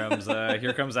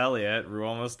 here comes Elliot. Rue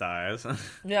almost dies.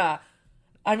 Yeah.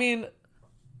 I mean...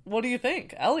 What do you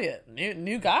think? Elliot,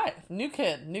 new guy, new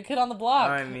kid on the block.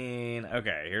 I mean,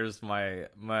 okay, here's my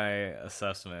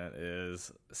assessment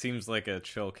seems like a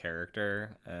chill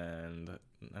character and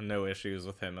no issues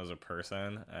with him as a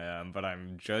person. But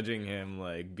I'm judging him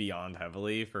like beyond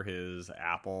heavily for his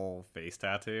Apple face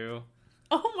tattoo.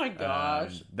 Oh my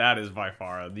gosh. That is by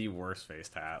far the worst face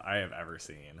tat I have ever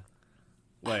seen.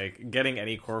 Like, getting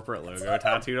any corporate logo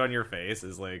tattooed on your face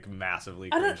is, like,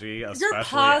 massively cringy, especially You're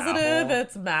positive Apple.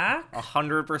 it's Mac?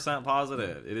 100%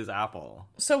 positive. It is Apple.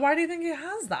 So why do you think he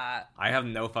has that? I have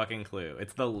no fucking clue.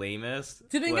 It's the lamest.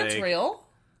 Do you think it's real?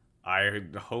 I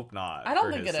hope not. I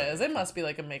don't think it is. It must be,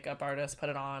 like, a makeup artist put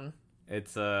it on. It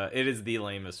is the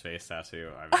lamest face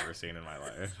tattoo I've ever seen in my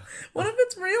life. What if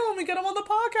it's real and we get him on the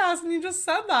podcast and you just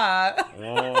said that?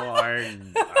 Well, I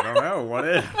don't know. What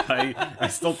if? I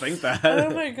still think that. Oh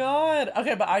my god.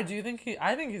 Okay, but I think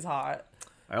he's hot.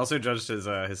 I also judged his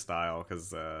style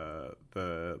because the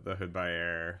Hood by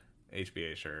Air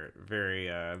HBA shirt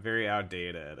very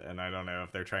outdated, and I don't know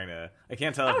if they're trying to. I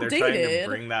can't tell if they're trying to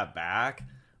bring that back.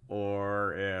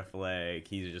 Or if, like,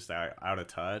 he's just out of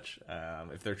touch.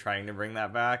 If they're trying to bring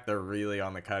that back, they're really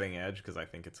on the cutting edge, because I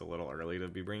think it's a little early to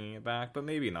be bringing it back. But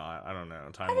maybe not. I don't know.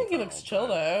 I think he looks chill,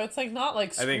 though. It's, like, not,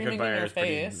 like, screaming in your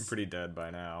face. Pretty dead by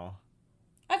now.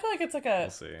 I feel like it's, like, We'll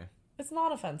see. It's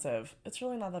not offensive. It's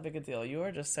really not that big a deal. You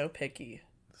are just so picky.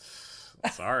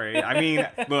 Sorry. I mean,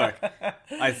 look,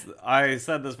 I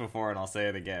said this before and I'll say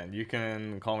it again. You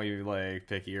can call me like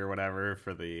picky or whatever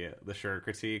for the shirt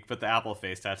critique, but the apple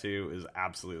face tattoo is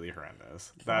absolutely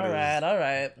horrendous. That all is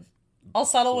right. I'll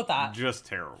settle with that. just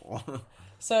terrible.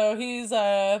 So he's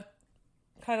kind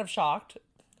of shocked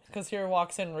because here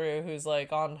walks in Rue, who's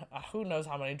like on who knows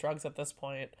how many drugs at this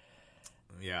point.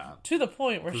 Yeah. To the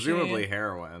point where Presumably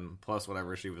heroin plus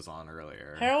whatever she was on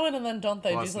earlier. heroin, and then don't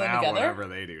they plus do something now together? whatever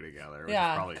they do together. Which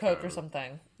is probably coke or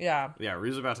something. Yeah. Yeah,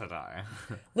 Rue's about to die.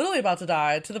 Literally about to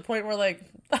die, to the point where like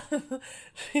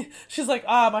she's like,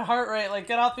 my heart rate, like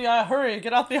get out the hurry,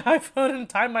 get out the iPhone and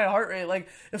time my heart rate. Like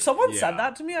if someone said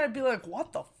that to me, I'd be like,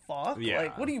 what the fuck? Yeah.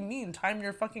 Like what do you mean time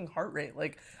your fucking heart rate?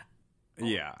 Like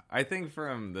yeah, I think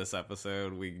from this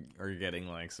episode we are getting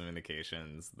like some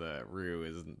indications that Rue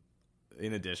is,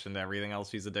 in addition to everything else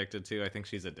she's addicted to, I think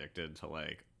she's addicted to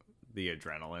like the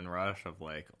adrenaline rush of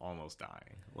like almost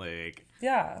dying. Like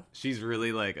yeah. she's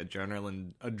really like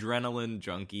adrenaline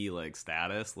junkie like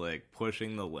status, like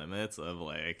pushing the limits of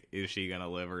like, is she gonna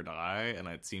live or die? And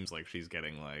it seems like she's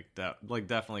getting like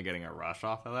definitely getting a rush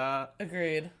off of that.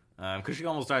 Agreed. Because she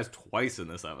almost dies twice in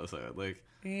this episode. Like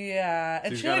yeah,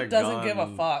 and she's she got like a doesn't give a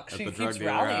gun fuck. at She the keeps drug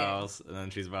dealer rallying. house, and then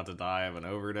she's about to die of an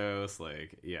overdose.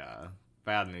 Like, yeah,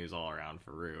 bad news all around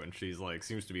for Rue, and she's like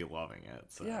seems to be loving it.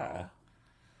 So Yeah.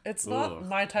 It's not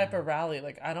my type of rally.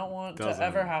 Like, I don't want to doesn't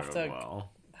ever have go to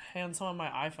well. hand someone my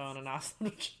iPhone and ask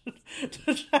them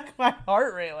to check my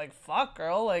heart rate. Like, fuck,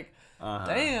 girl. Like,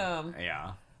 damn.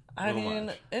 Yeah, I little mean,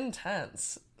 much.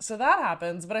 intense. So that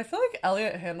happens, but I feel like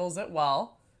Elliot handles it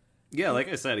well. Yeah, like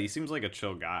I said, he sems like a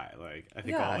chill guy. Like, I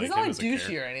think Yeah, I'll he's like not him like as a douchey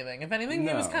character. or anything. If anything,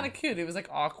 he was No. kind of cute. He was like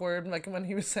awkward. Like when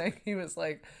he was saying, he was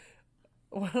like,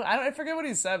 I forget what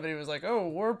he said, but he was like, "Oh,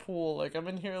 whirlpool! Like I'm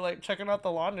in here like checking out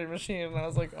the laundry machine," and I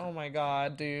was like, "Oh my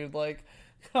god, dude! Like,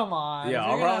 come on." Yeah, If I'll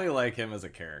you're gonna- probably like him as a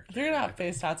character. If you're gonna have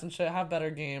face tats and shit, have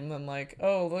better game than like,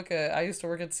 oh look at I used to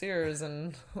work at Sears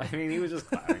and I mean, he was just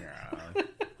clowning around.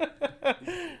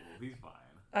 He's fine.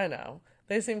 I know.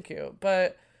 They seem cute.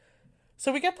 But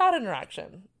so we get that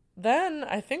interaction. Then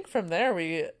I think from there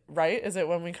is it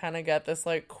when we kind of get this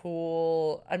like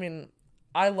cool, I mean,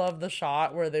 I love the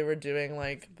shot where they were doing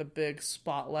like the big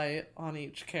spotlight on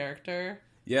each character.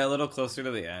 Yeah, a little closer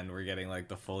to the end, we're getting like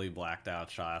the fully blacked out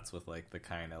shots with like the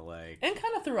kind of like And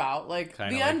kind of throughout, like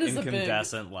kind of the like end is a big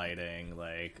incandescent lighting,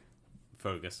 like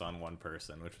focused on one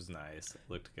person, which was nice. It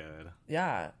looked good.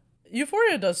 Yeah.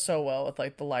 Euphoria does so well with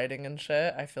like the lighting and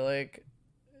shit. I feel like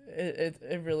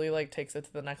it really like takes it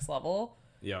to the next level.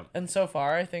 Yeah. And so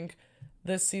far, I think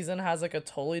this season has like a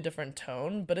totally different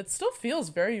tone, but it still feels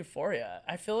very Euphoria.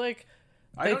 I feel like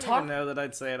I don't even know that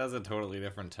I'd say it has a totally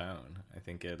different tone. I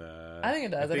think it does. I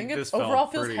think it this felt overall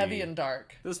feels pretty- heavy and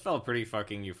dark. This felt pretty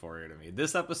fucking Euphoria to me.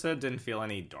 This episode didn't feel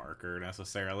any darker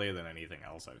necessarily than anything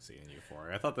else I've seen in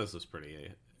Euphoria. I thought this was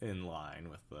pretty in line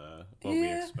with what we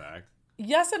Yeah. expect.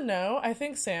 Yes and no. I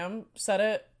think Sam said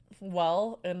it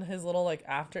well in his little like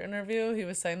after interview. He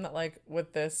was saying that like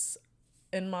with this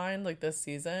in mind, like this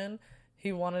season,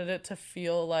 he wanted it to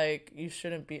feel like you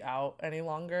shouldn't be out any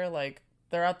longer. Like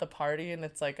they're at the party and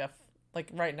it's like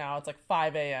right now it's like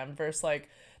 5 a.m. versus like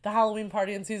the Halloween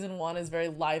party in season 1 is very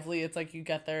lively. It's like you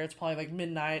get there, it's probably like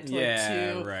midnight to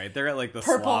like 2. Right. They're at like the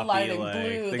Purple sloppy, lighting, like,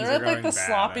 blue. things They're are at like going the bad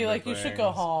sloppy, end like of you should go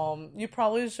things. home. You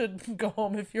probably should go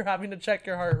home if you're having to check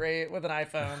your heart rate with an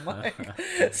iPhone.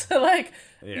 Like, so like,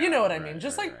 you know what I mean?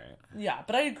 Just like, yeah.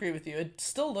 But I agree with you. It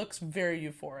still looks very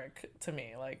euphoric to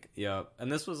me. Like, Yep.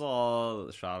 And this was all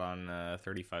shot on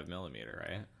 35 millimeter,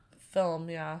 right? film,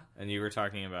 yeah. And you were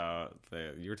talking about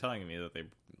you were telling me that they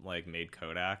like made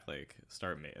Kodak like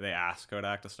they asked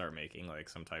Kodak to start making like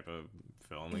some type of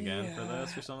film again for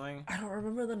this or something. I don't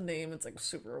remember the name. It's like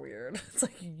super weird. It's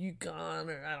like Yukon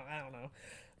or I don't know.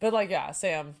 But like yeah,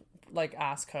 Sam like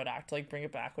asked Kodak to like bring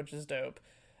it back, which is dope.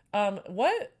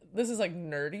 What this is like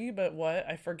nerdy, but what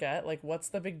I forget, like what's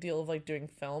the big deal of like doing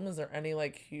film? Is there any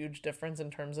like huge difference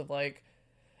in terms of like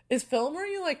is film where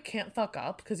you like can't fuck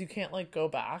up because you can't like go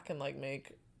back and like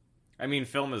make I mean,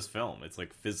 film is film. It's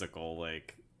like physical,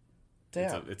 like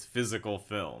damn. it's physical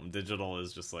film. Digital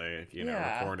is just like, you know,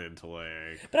 Yeah. recorded to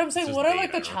like. But I'm it's saying, just what are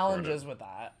like the data challenges recorded. with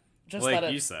that? Just Like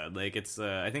that you it's said, like it's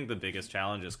I think the biggest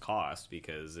challenge is cost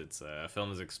because it's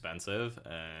film is expensive,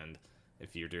 and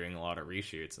if you're doing a lot of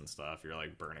reshoots and stuff, you're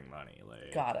like burning money.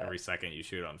 Like Got it. every second you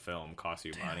shoot on film costs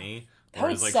you money. that would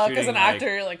Whereas, like, suck as shooting, an actor.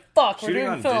 like, You're like, fuck, we're shooting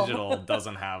doing on film. digital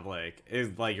doesn't have like is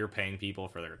like you're paying people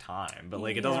for their time, but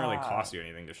like it doesn't really Yeah. cost you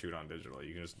anything to shoot on digital.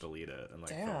 You can just delete it and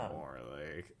like Damn. film more.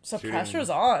 Like So shooting- pressure's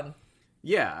on.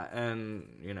 Yeah, and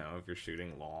you know if you're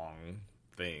shooting long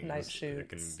things, Night it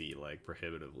can shoots. be like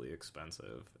prohibitively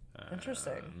expensive.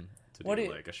 Interesting. To What do do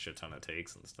you- like a shit ton of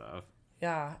takes and stuff.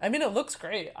 Yeah, I mean, it looks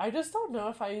great. I just don't know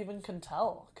if I even can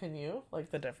tell. Can you? Like,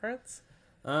 the difference?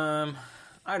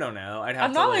 I don't know. I'd have I'm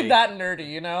to not like that nerdy,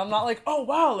 you know? I'm not like, oh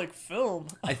wow, like film.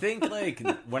 I think like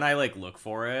when I like look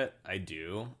for it, I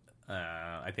do.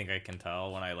 I think I can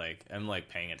tell when I like am like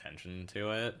paying attention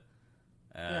to it.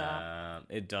 Yeah.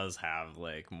 It does have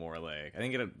like more like I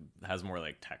think it has more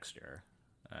like texture.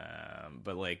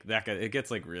 But like it gets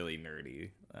like really nerdy.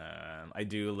 I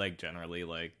do like generally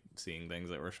like seeing things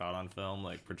that were shot on film,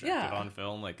 like projected on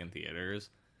film, like in theaters.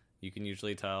 You can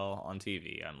usually tell. On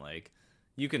TV, I'm like,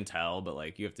 you can tell, but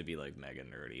like you have to be like mega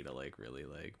nerdy to like really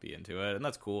like be into it, and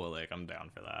that's cool. Like I'm down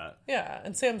for that. Yeah,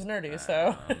 and Sam's nerdy,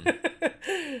 so.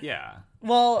 Yeah.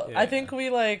 Well, Yeah. I think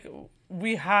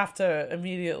we have to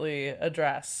immediately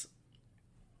address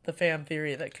the fan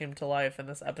theory that came to life in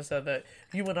this episode that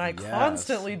you and I Yes.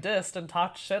 constantly dissed and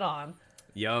talked shit on.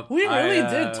 Yup. We really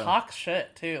did talk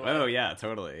shit too. Oh yeah,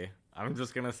 totally. I'm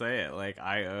just gonna say it. Like,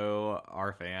 I owe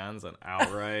our fans an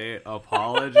outright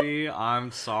apology.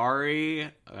 I'm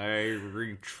sorry. I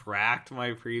retract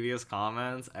my previous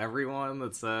comments. Everyone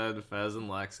that said Fez and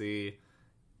Lexi,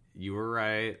 you were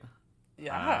right.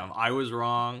 Yeah. I was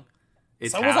wrong.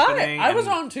 It's So was I. happening. I was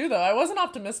and- wrong too, though. I wasn't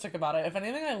optimistic about it. If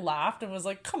anything, I laughed and was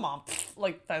like, "Come on,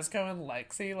 like Fezco and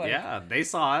Lexi." Like, Yeah, they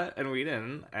saw it and we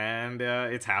didn't, and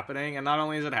it's happening. And not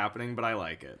only is it happening, but I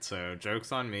like it. So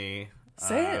joke's on me.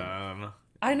 Same.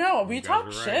 I know, we You guys talked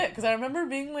were shit right. because I remember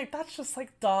being like, "That's just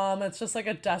like dumb. It's just like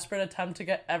a desperate attempt to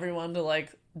get everyone to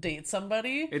like date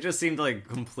somebody." It just seemed like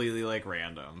completely like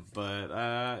random,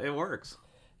 but it works.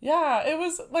 Yeah, it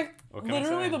was like What can I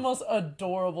literally say? the most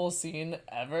adorable scene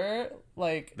ever.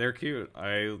 Like, They're cute.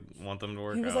 I want them to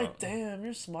work he was out. like, "Damn,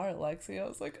 you're smart, Lexi." I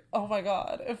was like, "Oh my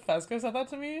god, if Fezco said that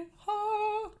to me,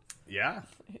 huh?" Yeah.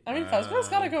 I mean, Fezco's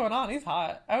got it going on. He's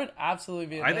hot. I would absolutely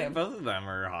be into I think him. both of them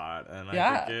are hot, and I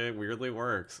Yeah. think it weirdly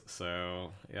works.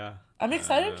 So yeah, I'm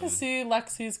excited to see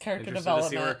Lexi's character interested to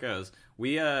development. see where it goes.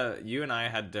 We, you and I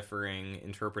had differing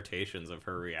interpretations of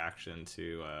her reaction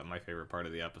to my favorite part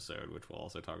of the episode, which we'll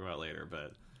also talk about later.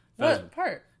 But What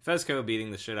part? Fezco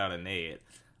beating the shit out of Nate.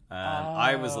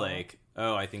 I was Oh. like,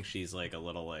 oh, I think she's like a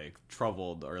little like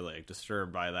troubled or like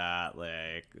disturbed by that.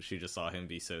 Like she just saw him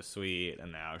be so sweet,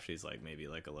 and now she's like maybe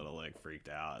like a little like freaked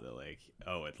out that like,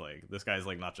 oh, it's like this guy's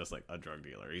like not just like a drug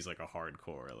dealer. He's like a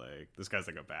hardcore. Like this guy's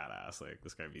like a badass. Like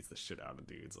this guy beats the shit out of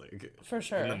dudes. Like For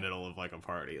sure. in the middle of like a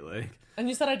party. Like, And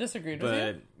you said I disagreed with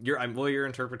but you? your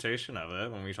interpretation of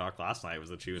it when we talked last night was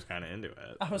that she was kind of into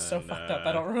it. I was so And, fucked up.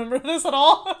 I don't remember this at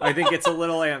all. I think it's a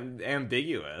little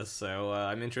ambiguous, so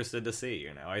I'm interested to see.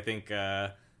 You know, I think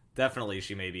definitely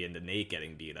she may be into Nate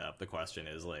getting beat up. The question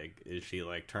is like, is she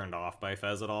like turned off by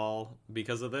Fez at all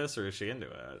because of this, or is she into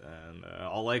it? And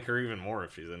I'll like her even more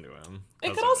if she's into him. It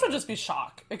 'cause could of also it. just be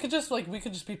shock. It could just like we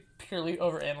could just be purely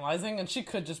overanalyzing, and she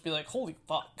could just be like, "Holy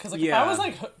fuck!" Because like if Yeah. I was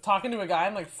like talking to a guy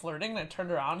and like flirting, and I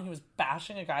turned around, and he was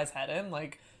bashing a guy's head in,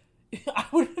 like I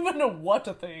wouldn't even know what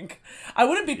to think. I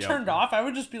wouldn't be turned off. I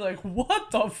would just be like,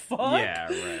 "What the fuck?" Yeah,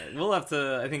 right. We'll have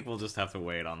to. I think we'll just have to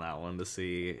wait on that one to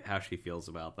see how she feels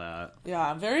about that.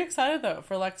 Yeah, I'm very excited though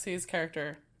for Lexi's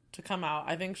character to come out.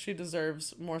 I think she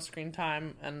deserves more screen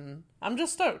time, and I'm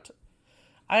just stoked.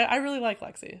 I really like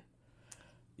Lexi.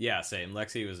 Yeah, same.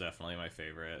 Lexi was definitely my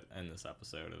favorite in this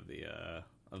episode of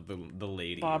the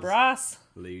ladies. Bob Ross.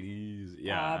 Ladies,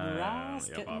 yeah, Bob Ross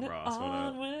yeah, getting Bob Ross. it What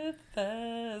on up? with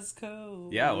Fezco.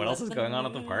 Yeah, what else is going on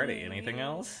at the party? Anything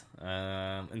else?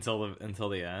 Until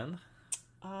the end,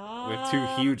 with two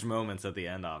huge moments at the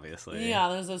end, obviously. Yeah,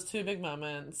 there's those two big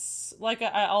moments. Like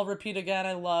I'll repeat again.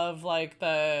 I love like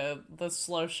the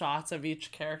slow shots of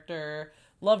each character.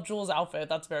 Love Jules' outfit.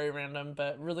 That's very random,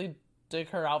 but really dig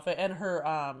her outfit, and her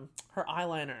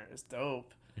eyeliner is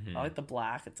dope. Mm-hmm. I like the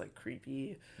black. It's like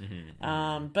creepy.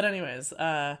 But anyways,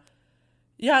 yeah,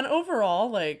 and overall,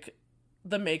 like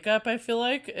the makeup, I feel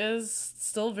like is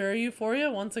still very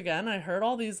Euphoria. Once again, I heard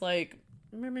all these like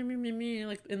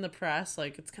like in the press,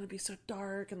 like it's gonna be so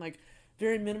dark and like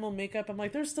very minimal makeup. I'm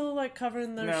like, they're still like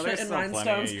covering their No, shit there's in still rhinestones.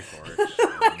 plenty of euphoric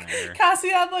shit in there. Cassie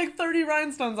had like 30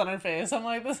 rhinestones on her face. I'm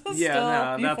like, this is Yeah,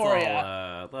 still no,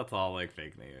 Euphoria. that's all like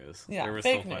fake news. Yeah, there was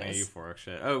fake still plenty news. of euphoric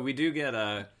shit. Oh, we do get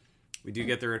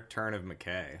the return of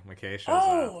McKay. McKay shows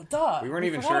Oh, up. duh. We weren't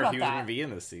even forgot sure if about he was that. gonna be in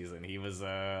this season. He was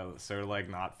sort of like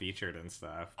not featured and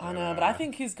stuff. I know, but I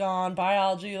think he's gone.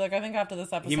 Biology, like I think after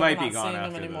this episode, he might we're be not gone seeing him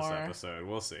after anymore. this episode.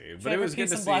 We'll see. But it Favorite was good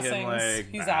to peace see and him blessings.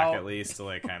 like He's back out. at least to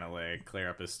like kind of like clear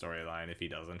up his storyline if he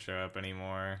doesn't show up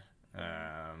anymore.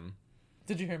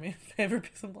 Did you hear me? Favor,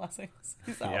 peace, and blessings.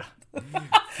 He's out.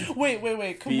 Yeah.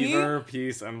 Wait. Can Fever,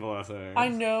 peace, and blessings. I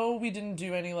know we didn't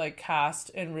do any, like, cast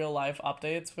in real life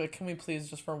updates, but can we please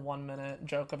just for 1 minute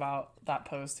joke about that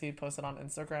post he posted on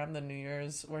Instagram, the New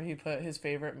Year's, where he put his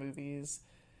favorite movies?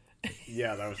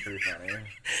 Yeah, that was pretty funny.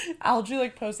 Algie,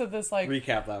 like, posted this, like,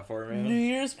 Recap that for me. New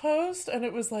Year's post, and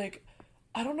it was, like,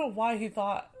 I don't know why he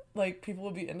thought, like, people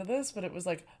would be into this, but it was,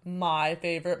 like, my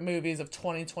favorite movies of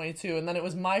 2022, and then it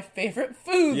was my favorite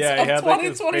foods Yeah, of he had, 2022. like,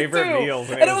 his favorite meals,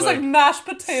 and it was, like, mashed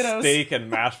potatoes. Steak and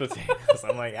mashed potatoes.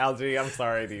 I'm like, Algie, I'm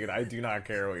sorry, dude. I do not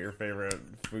care what your favorite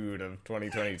food of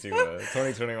 2022 was.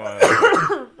 2021.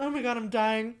 Oh my god, I'm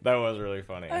dying. That was really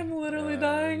funny. I'm literally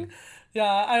dying.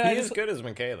 Yeah, He is good as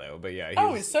McKay, though, but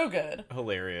yeah, he's so good.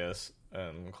 hilarious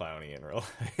and clowny in real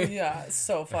life. Yeah,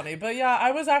 so funny. But yeah,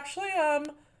 I was actually,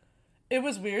 it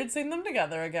was weird seeing them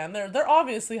together again. They're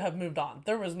obviously have moved on.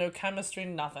 There was no chemistry,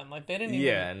 nothing. Like, they didn't even...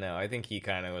 Yeah, no, I think he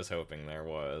kind of was hoping there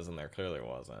was, and there clearly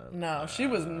wasn't. No, she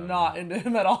was not into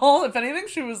him at all. If anything,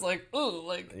 she was like, ooh,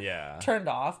 like, Yeah. turned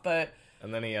off, but...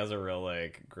 And then he has a real,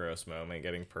 like, gross moment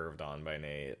getting perved on by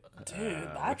Nate. Dude,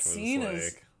 that which was, scene like,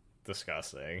 is...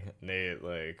 disgusting. Nate,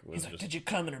 like, was He's like, just... did you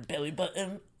come in her belly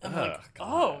button? I'm Ugh, like, God.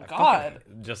 oh, I God.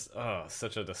 fucking just,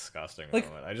 such a disgusting Like-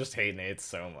 moment. I just hate Nate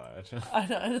so much. I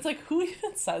know, and it's like, who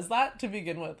even says that to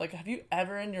begin with? Like, have you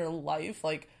ever in your life,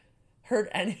 like, heard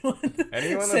anyone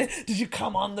say, did you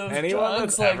come on those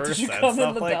drugs? Like, did you come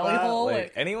in the belly hole?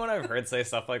 Like, anyone I've heard say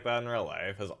stuff like that in real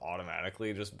life has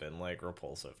automatically just been, like,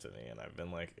 repulsive to me, and I've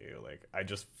been like, ew, like, I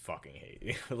just fucking hate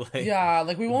you. Like, yeah,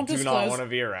 like, we won't do disclose... not want to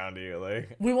be around you,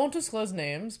 like... We won't disclose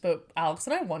names, but Alex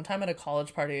and I one time at a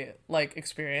college party, like,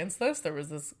 experienced this. There was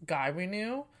this guy we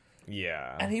knew,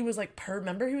 Yeah. and he was, like,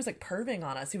 remember, he was, like, perving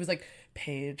on us. He was like,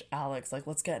 Paige, Alex, like,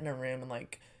 let's get in a room and,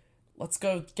 like, let's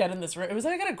go get in this room. It was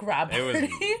like at a grab party,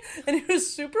 and it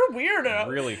was super weird.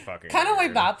 Really fucking kind of like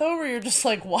weird. that though, where you're just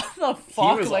like, what the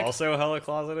fuck? He was like, also hella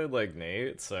closeted, like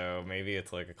Nate, so maybe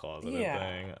it's like a closeted Yeah.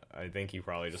 thing. I think he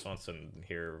probably just wants to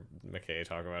hear McKay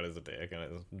talk about his dick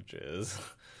and his jizz.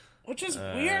 which is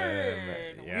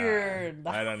weird. Yeah, Weird.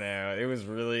 I don't know. It was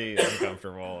really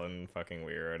uncomfortable and fucking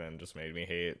weird, and just made me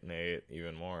hate Nate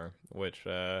even more, which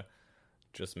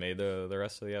just made the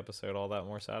rest of the episode all that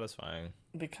more satisfying.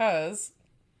 Because,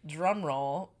 drum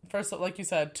roll, first, like you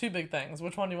said, two big things.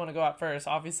 Which one do you want to go at first?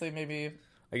 Obviously, maybe...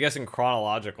 I guess in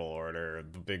chronological order,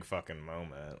 the big fucking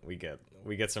moment, we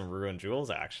get some Rue and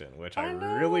Jules action, which I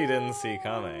really didn't see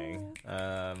coming.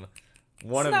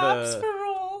 One Snaps of for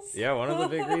rules. the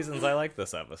big reasons I like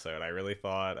this episode. I really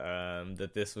thought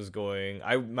that this was going...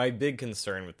 my big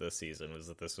concern with this season was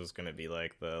that this was going to be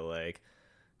like the, like,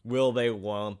 will they,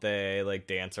 won't they, like,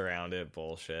 dance around it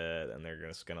bullshit, and they're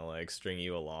just gonna, like, string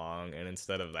you along, and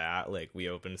instead of that, like, we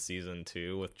opened season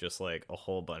 2 with just, like, a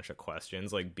whole bunch of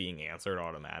questions, like, being answered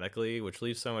automatically, which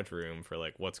leaves so much room for,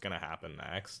 like, what's gonna happen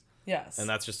next. Yes. And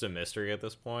that's just a mystery at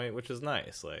this point, which is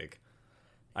nice. Like,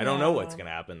 I don't know what's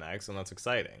gonna happen next, and that's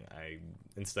exciting.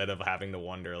 Instead of having to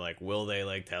wonder, like, will they,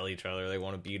 like, tell each other they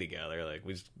want to be together, like,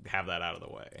 we just have that out of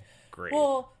the way. Great.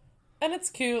 Well... And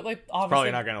it's cute, like, obviously... It's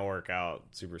probably not going to work out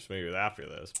super smooth after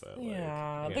this, but, like...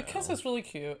 Yeah, the kiss know. is really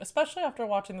cute, especially after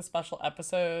watching the special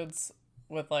episodes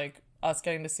with, like, us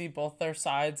getting to see both their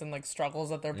sides and, like, struggles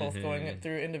that they're both going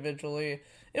through individually.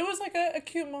 It was, like, a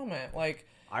cute moment, like...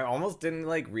 I almost didn't,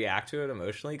 like, react to it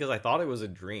emotionally because I thought it was a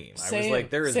dream. I was Same,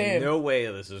 like, there is same. no way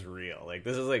this is real. Like,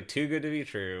 this is, like, too good to be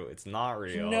true. It's not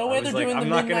real. No way I was they're like, doing I'm the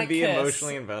not gonna midnight be kiss.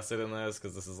 emotionally invested in this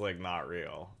because this is, like, not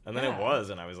real. And then it Yeah. was,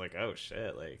 and I was like, oh,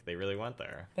 shit. Like, they really went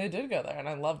there. They did go there, and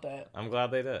I loved it. I'm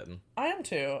glad they did. I am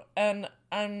too, and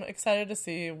I'm excited to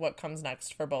see what comes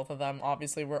next for both of them.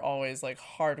 Obviously, we're always, like,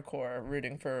 hardcore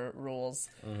rooting for rules.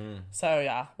 So,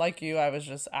 yeah, like you, I was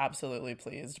just absolutely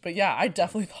pleased. But, yeah, I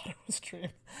definitely thought it was a dream.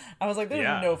 I was like, there's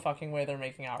Yeah. no fucking way they're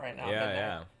making out right now.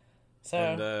 Yeah. So,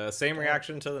 And same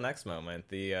reaction to the next moment.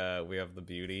 We have the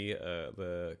beauty,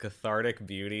 the cathartic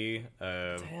beauty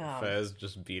of Damn. Fez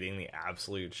just beating the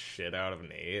absolute shit out of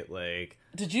Nate. Like,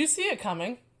 did you see it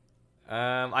coming?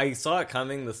 I saw it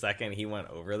coming the second he went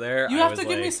over there. You I have was to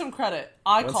give like, me some credit.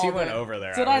 I once called he went it. over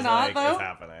there, Did I I was not, like, though? it's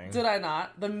happening. Did I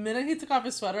not? The minute he took off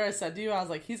his sweater, I said to you, I was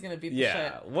like, he's gonna beat the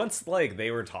Yeah, shit. once, like,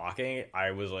 they were talking,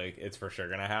 I was like, it's for sure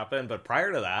gonna happen. But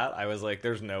prior to that, I was like,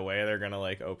 there's no way they're gonna,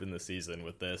 like, open the season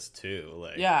with this, too.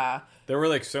 Like, Yeah. there were,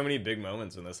 like, so many big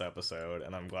moments in this episode,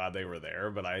 and I'm glad they were there,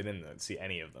 but I didn't see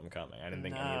any of them coming. I didn't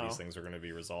think any of No. these things were gonna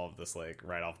be resolved this, like,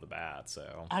 right off the bat,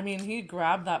 so... I mean, he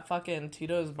grabbed that fucking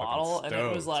Tito's bottle, and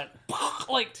it was like,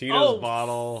 like, Tito's oh,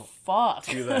 bottle fuck.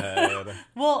 to the head.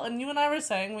 Well, and you and I were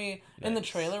saying in the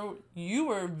trailer, you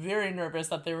were very nervous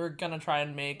that they were gonna try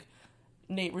and make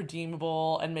Nate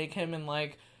redeemable and make him and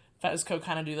like Fezco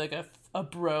kind of do like a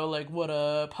bro like what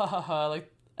up, ha ha ha,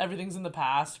 like everything's in the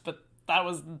past, but that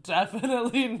was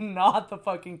definitely not the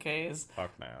fucking case.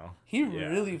 Fuck no. He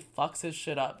really fucks his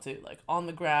shit up too, like on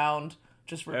the ground,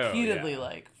 just repeatedly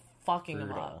like fucking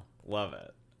him up. Love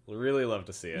it. Really love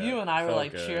to see it. You and I were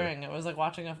like cheering. It was like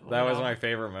watching a. That was my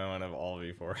favorite moment of all of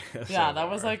Euphoria. Yeah, that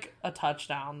was like a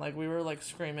touchdown. Like we were like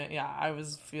screaming. Yeah, I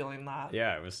was feeling that.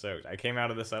 Yeah, I was stoked. I came out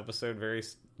of this episode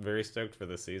very stoked for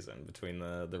this season. Between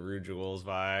the Rue Jules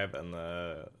vibe and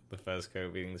the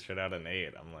Fezco beating the shit out of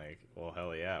Nate, I'm like, well,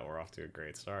 hell yeah, we're off to a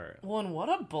great start. Well, and what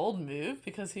a bold move,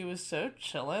 because he was so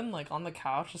chilling, like on the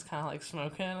couch, just kind of like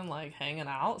smoking and like hanging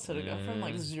out. So to go from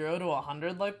like 0 to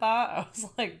 100 like that, I was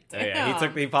like, damn.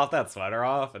 Yeah, he popped that sweater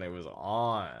off and it was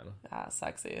on. Yeah,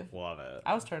 sexy. Love it.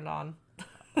 I was turned on.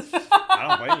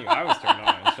 I don't blame you. I was turned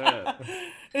on. Shit.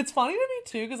 It's funny to me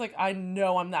too, because like I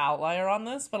know I'm the outlier on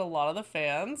this, but a lot of the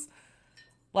fans,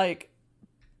 like,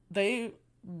 they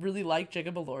really like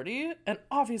Jacob Elordi, and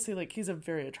obviously like he's a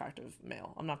very attractive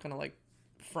male. I'm not gonna like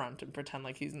front and pretend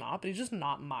like he's not, but he's just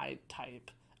not my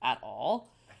type at all.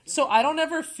 So I don't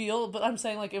ever feel, but I'm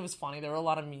saying like it was funny. There were a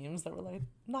lot of memes that were like,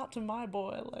 not to my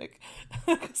boy, like,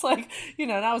 it's like, you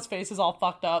know, now his face is all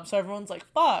fucked up, so everyone's like,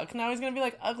 fuck, now he's gonna be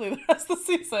like ugly the rest of the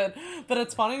season. But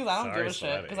it's funny because I don't give a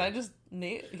shit, because I just,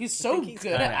 he's so good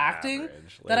at acting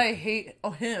that I hate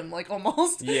him, like,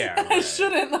 almost. Yeah, and I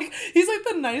shouldn't, like, he's like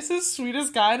the nicest,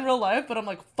 sweetest guy in real life, but I'm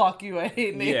like, fuck you, I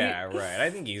hate Nate. Yeah, right. I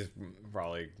think he's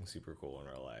probably super cool in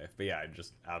real life, but yeah, I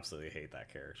just absolutely hate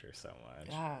that character so much.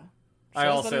 Yeah. I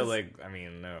also, like, I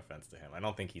mean, no offense to him, I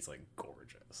don't think he's, like,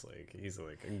 gorgeous. Like, he's,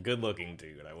 like, a good-looking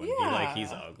dude. I wouldn't be like,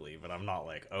 he's ugly, but I'm not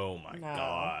like, oh my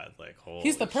god, like, holy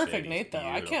he's the perfect shit, Nate, though.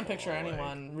 I can't picture like,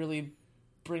 anyone really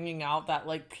bringing out that,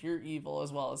 like, pure evil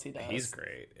as well as he does. He's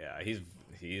great. Yeah,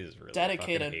 he is really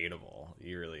dedicated. fucking hateable.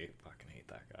 You really fucking hate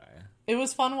that guy. It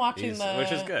was fun watching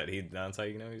which is good. That's how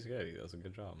you know he's good. He does a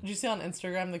good job. Did you see on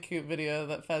Instagram the cute video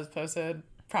that Fez posted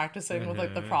practicing with,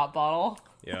 like, the prop bottle?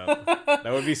 Yeah,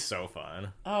 that would be so fun.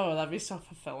 Oh, that'd be so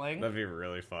fulfilling. That'd be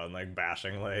really fun, like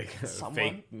bashing like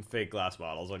fake glass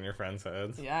bottles on your friends'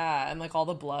 heads. Yeah, and like all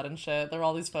the blood and shit. There were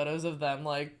all these photos of them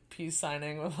like peace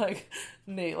signing with like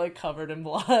Nate like covered in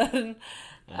blood.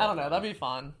 I don't know, that'd be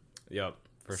fun. Yep,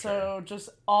 for sure. So just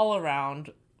all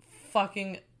around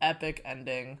fucking epic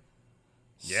ending.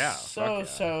 Yeah,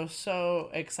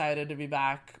 so excited to be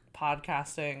back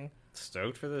podcasting.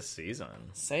 Stoked for this season.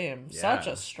 Same. Yeah. Such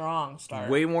a strong start.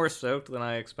 Way more stoked than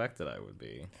I expected I would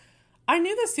be. I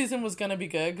knew this season was going to be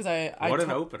good because What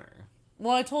an opener.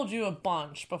 Well, I told you a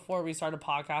bunch before we started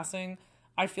podcasting.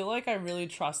 I feel like I really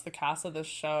trust the cast of this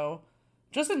show.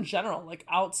 Just in general, like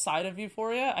outside of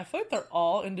Euphoria, I feel like they're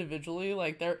all individually,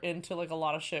 like they're into like a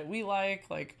lot of shit we like.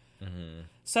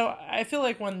 So I feel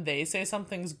like when they say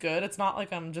something's good, it's not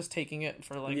like I'm just taking it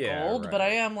for like gold, right. But I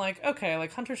am like, okay,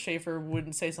 like Hunter Schafer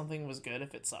wouldn't say something was good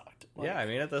if it sucked. Like, yeah, I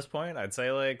mean, at this point, I'd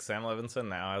say like Sam Levinson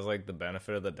now has like the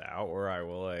benefit of the doubt, where I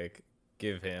will like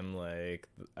give him like,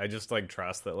 I just like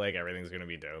trust that like everything's gonna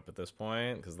be dope at this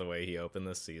point, because the way he opened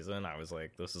this season, I was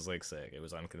like, this is like sick. It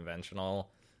was unconventional.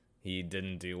 He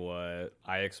didn't do what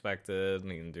I expected. He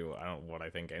didn't do what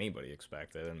I think anybody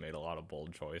expected, and made a lot of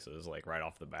bold choices like right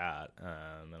off the bat.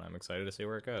 And I'm excited to see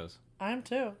where it goes. I am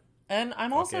too. And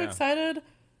I'm also excited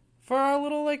for our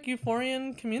little like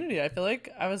Euphorian community. I feel like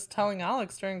I was telling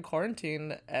Alex during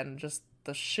quarantine and just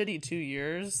the shitty 2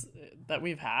 years that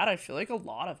we've had, I feel like a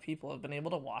lot of people have been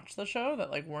able to watch the show that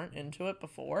like weren't into it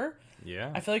before.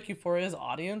 Yeah. I feel like Euphoria's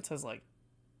audience has like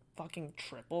fucking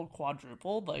tripled,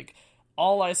 quadrupled. Like,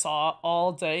 all I saw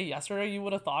all day yesterday, you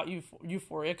would have thought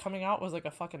Euphoria coming out was like a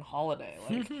fucking holiday.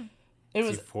 Like, it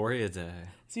was Euphoria Day.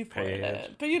 It's Euphoria Day.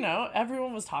 But you know,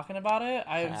 everyone was talking about it.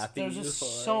 There was just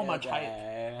so much hype.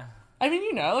 I mean,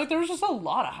 you know, like there was just a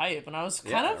lot of hype, and I was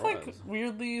kind of like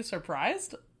weirdly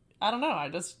surprised. I don't know. I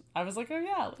was like, oh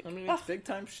yeah. Like, I mean, it's big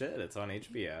time shit. It's on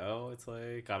HBO. It's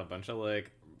like got a bunch of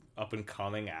like up and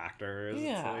coming actors.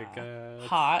 Yeah.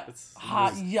 It's like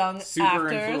hot young super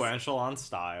actors. Influential on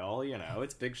style, you know.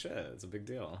 It's big shit. It's a big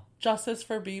deal. Justice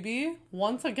for BB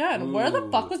once again. Ooh, where the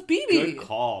fuck was BB? Good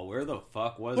call. Where the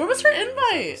fuck was Where was BB her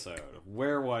invite?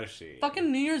 Where was she?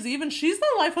 Fucking New Year's Eve, and she's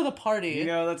the life of the party. You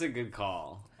know, that's a good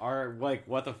call. Or like,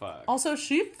 what the fuck? Also,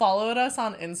 she followed us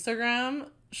on Instagram.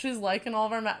 She's liking all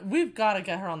of our we've got to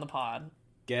get her on the pod.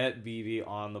 Get BB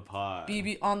on the pod.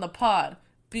 BB on the pod.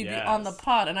 BB on the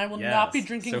pod, and I will not be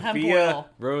drinking hemp oil.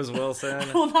 Rose Wilson.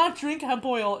 I will not drink hemp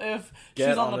oil if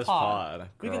she's on the pod.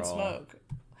 Girl. We can smoke,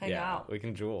 hang out. We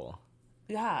can jewel.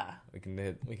 Yeah. We can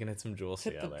hit some jewels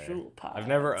Hit the together. jewel I've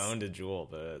never pods. owned a jewel,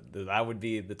 but that would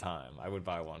be the time. I would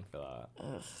buy one for that.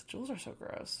 Ugh, jewels are so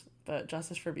gross. But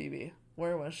justice for BB.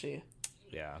 Where was she?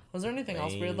 Yeah. Was there anything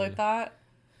else weird Lame. like that?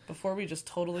 Before we just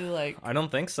totally like... I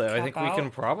don't think so. I Cap think we can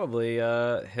out? probably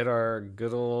hit our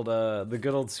good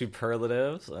old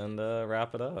superlatives and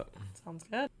wrap it up. Sounds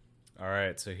good. All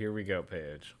right, so here we go,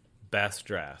 Paige. Best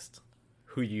dressed.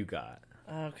 Who you got?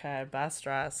 Okay, best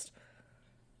dressed.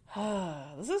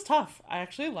 This is tough. I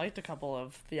actually liked a couple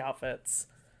of the outfits.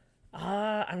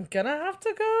 I'm gonna have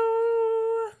to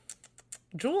go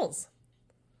Jules.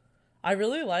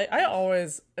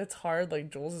 It's hard, like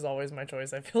Jules is always my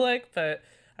choice, I feel like, but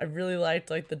I really liked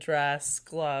like the dress,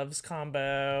 gloves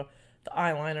combo, the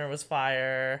eyeliner was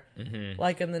fire,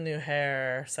 liking the new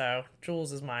hair, so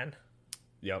Jules is mine.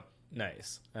 Yep.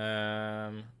 Nice.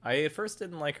 I at first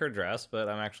didn't like her dress, but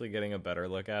I'm actually getting a better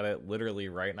look at it literally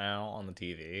right now on the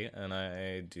TV, and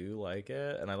I do like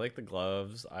it, and I like the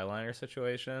gloves, eyeliner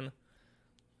situation.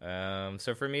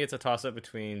 So for me, it's a toss-up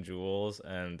between Jules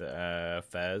and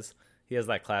Fez. He has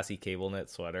that classy cable knit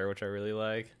sweater, which I really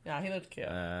like. Yeah, he looked cute.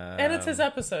 And it's his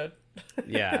episode.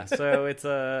 Yeah, so it's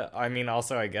I mean,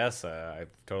 also, I guess, I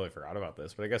totally forgot about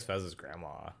this, but I guess Fez's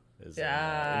grandma is in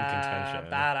contention.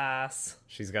 Badass.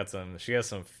 She has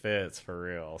some fits for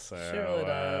real, so She really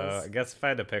does. I guess if I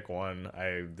had to pick one,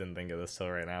 I didn't think of this till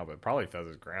right now, but probably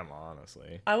Fez's grandma,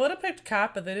 honestly. I would have picked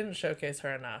Kat, but they didn't showcase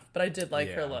her enough. But I did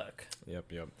like her Yeah. look.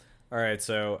 Yep. All right,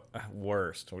 so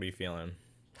worst. What are you feeling?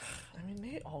 I mean,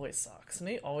 Nate always sucks.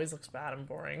 Nate always looks bad and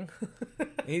boring.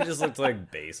 He just looked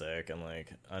like basic and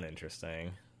like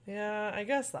uninteresting. Yeah, I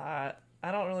guess that.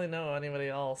 I don't really know anybody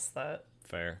else that...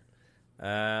 Fair.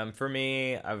 For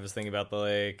me, I was thinking about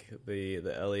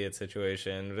the Elliot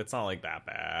situation, but it's not like that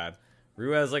bad.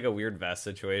 Rue has like a weird vest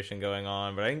situation going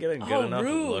on, but I didn't get a good enough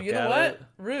Rue, look you know at what? it.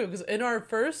 Rue, because in our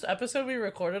first episode we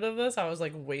recorded of this, I was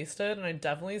like wasted, and I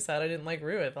definitely said I didn't like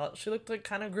Rue. I thought she looked like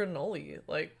kind of granola.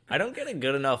 Like, I don't get a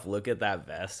good enough look at that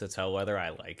vest to tell whether I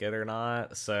like it or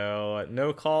not. So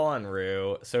no call on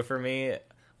Rue. So for me,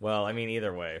 well, I mean,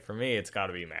 either way, for me, it's got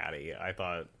to be Maddie. I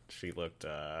thought she looked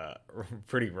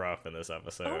pretty rough in this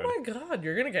episode. oh my god,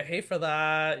 you're gonna get hate for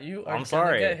that. You are I'm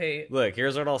sorry. gonna get hate. Look,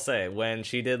 here's what I'll say. When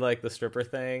she did like the stripper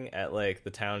thing at like the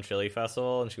town chili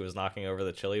festival and she was knocking over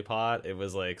the chili pot, it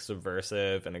was like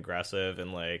subversive and aggressive,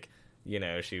 and like, you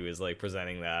know, she was like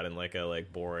presenting that in like a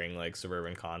like boring like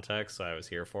suburban context, so I was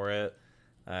here for it.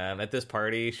 At this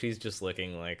party, she's just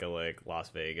looking like a like Las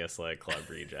Vegas like club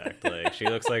reject. Like she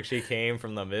looks like she came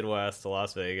from the Midwest to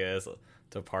Las Vegas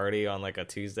to party on like a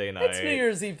Tuesday night. It's New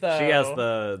Year's Eve though. She has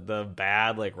the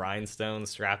bad like rhinestone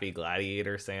strappy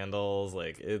gladiator sandals.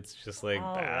 Like it's just like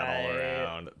All bad all right.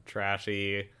 around,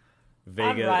 trashy, I'm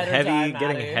Vegas, ride or die, heavy,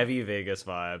 getting Maddie. heavy Vegas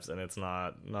vibes, and it's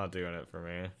not doing it for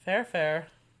me. Fair.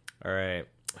 All right,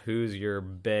 who's your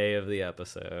bae of the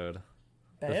episode?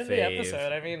 Bay of fave. the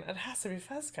episode. I mean, it has to be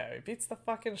Fezco. He beats the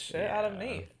fucking shit out of Yeah.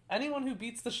 Nate. Anyone who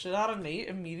beats the shit out of Nate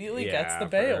immediately gets the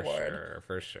Bay Award.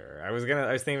 For sure. I was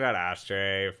thinking about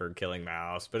Ashtray for killing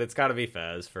Mouse, but it's got to be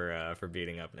Fez for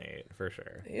beating up Nate for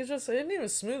sure. He's just, and he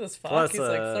was smooth as fuck. Plus, He's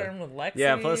like flirting with Lexi.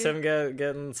 Yeah, plus him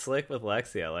getting slick with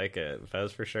Lexi. I like it.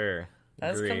 Fez for sure.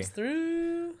 Fez Agree. comes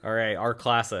through. All right,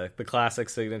 the classic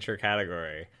signature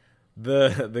category.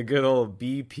 The good old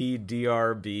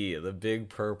BPDRB, the big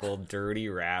purple dirty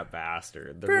rat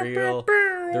bastard.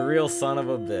 The real son of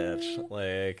a bitch.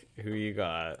 Like, who you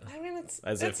got? I mean, it's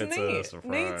As if it's a Nate.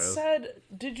 surprise. Nate said,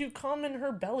 "Did you come in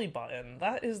her belly button?"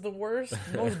 That is the worst,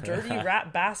 most dirty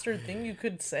rat bastard thing you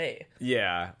could say.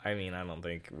 Yeah, I mean, I don't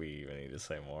think we even need to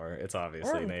say more. It's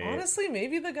obviously Or Nate. honestly,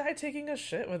 maybe the guy taking a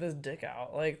shit with his dick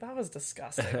out. Like, that was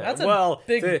disgusting. That's a well,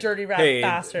 big dirty rat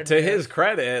bastard. To move. his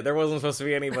credit, there wasn't supposed to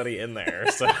be anybody in there,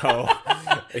 so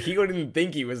he wouldn't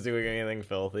think he was doing anything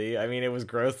filthy. I mean, it was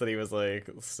gross that he was like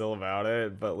still about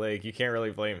it, but like you can't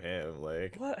really blame him.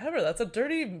 Like, Whatever, that's a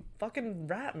dirty fucking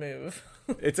rat move.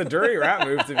 it's a dirty rat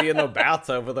move to be in the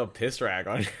bathtub with a piss rag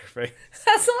on your face.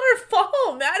 That's not her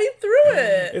fault. Maddie threw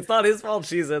it. It's not his fault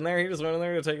she's in there. He just went in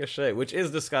there to take a shit, which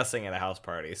is disgusting at a house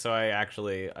party. So I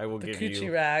will give Coochie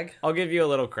you rag. I'll give you a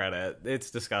little credit. It's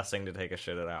disgusting to take a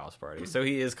shit at a house party. So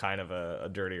he is kind of a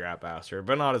dirty rat bastard,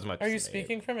 but not as much Are as you Nate.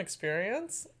 speaking from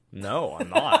experience? No, I'm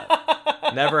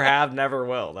not. Never have, never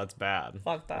will. That's bad.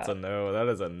 Fuck that. That's a no. That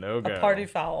is a no-go. A party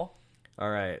foul. All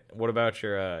right. What about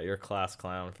your class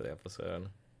clown for the episode?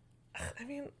 I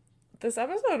mean, this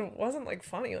episode wasn't like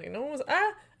funny. Like no one was.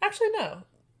 Actually no.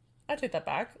 I take that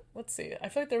back. Let's see. I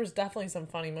feel like there was definitely some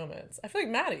funny moments. I feel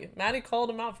like Maddie called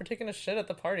him out for taking a shit at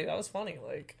the party. That was funny.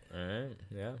 Like, All right,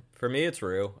 yeah. For me, it's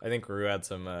Rue. I think Rue had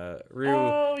some. Rue.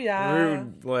 Oh, yeah.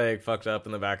 Rue like fucked up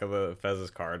in the back of the Fez's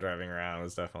car driving around. It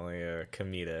was definitely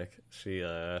comedic.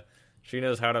 She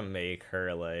knows how to make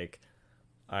her like,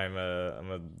 I'm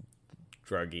a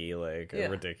druggy, like Yeah. a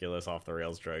ridiculous off the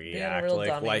rails druggy Being a act, real like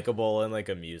dummy. likable and like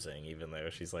amusing, even though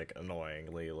she's like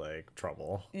annoyingly like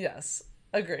trouble. yes,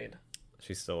 agreed.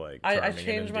 She's still like I charming and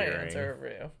changed my endearing. answer,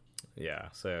 Rue. Yeah,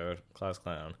 so class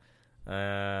clown.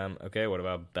 Okay, what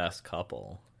about best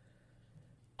couple?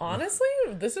 Honestly,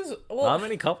 this is well. Not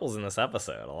many couples in this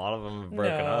episode. A lot of them have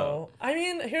broken no, up. I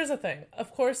mean, here's the thing.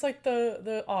 Of course, like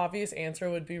the obvious answer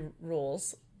would be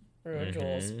Rules, Rue and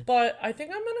Jules. But I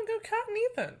think I'm gonna go Kat and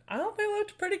Ethan. I thought they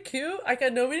looked pretty cute. Like I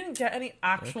know we didn't get any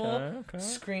actual Okay.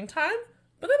 screen time,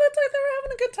 but they looked like they were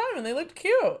having a good time and they looked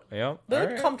cute. Yep. They all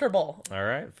looked right. comfortable. All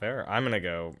right, fair. I'm gonna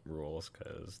go Rules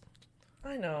because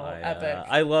I know, I epic.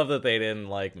 I love that they didn't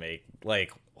like make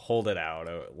like hold it out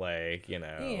like you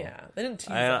know. Yeah, they didn't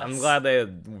tease I'm us. glad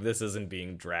this isn't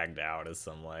being dragged out as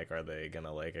some like are they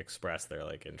gonna like express their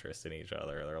like interest in each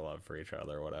other, their love for each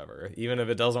other, whatever. Even if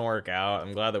it doesn't work out,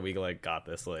 I'm glad that we like got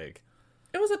this like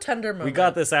It was a tender moment. we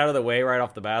got this out of the way right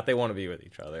off the bat. They want to be with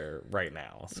each other right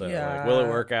now. So Yeah. like, will it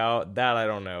work out? That I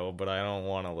don't know, but I don't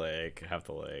want to like have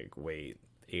to like wait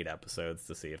 8 episodes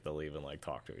to see if they'll even like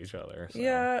talk to each other. So.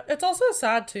 Yeah, it's also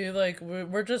sad too. Like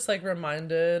we're just like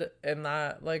reminded in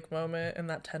that like moment, in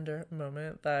that tender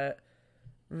moment, that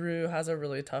Rue has a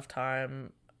really tough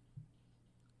time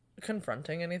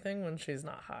confronting anything when she's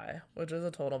not high, which is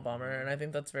a total bummer. And I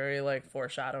think that's very like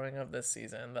foreshadowing of this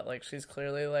season, that like she's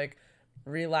clearly like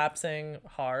relapsing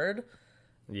hard,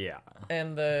 Yeah.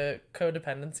 and the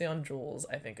codependency on Jules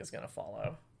I think is gonna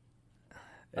follow.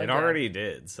 It Again. already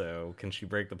did. So can she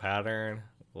break the pattern?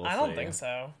 We'll I don't see. think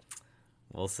so.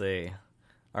 We'll see.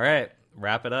 All right,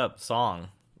 wrap it up. Song.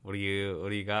 What do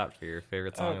you got for your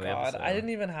favorite song Oh of the god, episode? I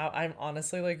didn't even have. I'm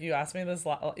honestly like, you asked me this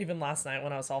even last night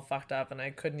when I was all fucked up and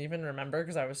I couldn't even remember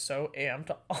because I was so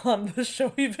amped on the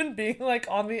show even being like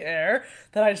on the air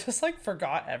that I just like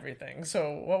forgot everything.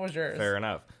 So what was yours? Fair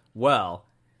enough. Well,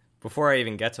 before I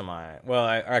even get to mine,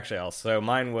 so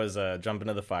mine was "Jump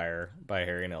Into the Fire" by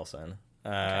Harry Nilsson.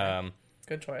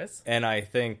 Good choice. And I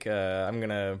think I'm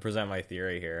gonna present my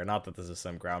theory here. Not that this is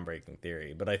some groundbreaking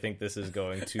theory, but I think this is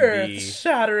going to Earth be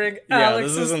shattering. yeah,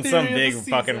 Alex's this isn't theory some of the big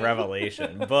fucking season.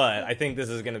 revelation, but I think this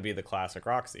is going to be the classic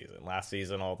rock season. Last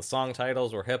season, all the song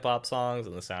titles were hip hop songs,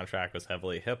 and the soundtrack was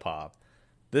heavily hip hop.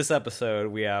 This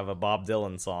episode, we have a Bob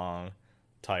Dylan song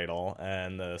title,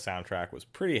 and the soundtrack was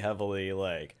pretty heavily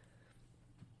like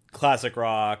classic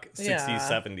rock, 60s, Yeah.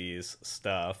 70s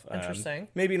stuff. Interesting.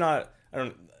 Maybe not. I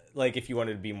don't like if you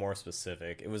wanted to be more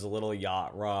specific. It was a little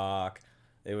yacht rock.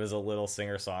 It was a little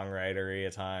singer-songwritery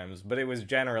at times, but it was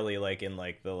generally like in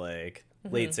like the like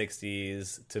late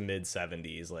 60s to mid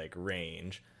 70s like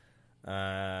range.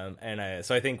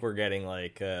 So I think we're getting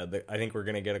like I think we're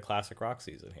gonna get a classic rock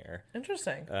season here.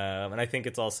 Interesting. And I think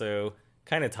it's also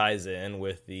kind of ties in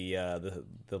with the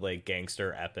like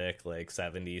gangster epic like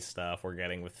 70s stuff we're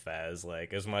getting with Fez,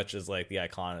 like as much as like the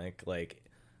iconic like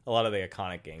a lot of the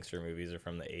iconic gangster movies are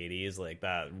from the 80s, like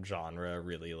that genre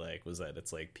really like was at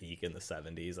its like peak in the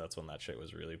 70s. That's when that shit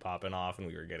was really popping off, and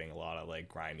we were getting a lot of like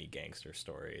grimy gangster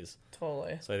stories.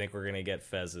 Totally. So I think we're gonna get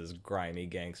Fez's grimy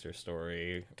gangster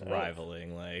story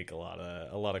rivaling like a lot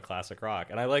of classic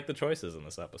rock. And I like the choices in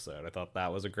this episode. I thought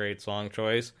that was a great song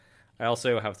choice. I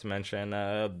also have to mention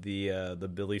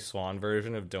the Billy Swan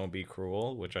version of "Don't Be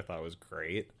Cruel," which I thought was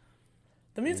great.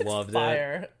 The music's Loved it.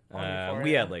 fire.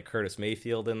 We had like Curtis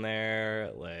Mayfield in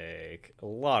there, like a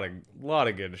lot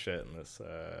of good shit in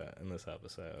this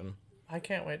episode. I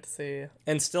can't wait to see.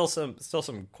 And still some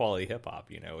quality hip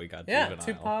hop. You know, we got Yeah, Juvenile,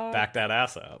 Tupac. Back That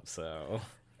Ass Up. So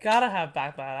Gotta have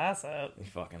back that ass up. you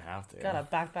fucking have to. Gotta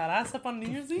back that ass up on New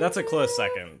Year's Eve. That's a close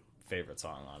second favorite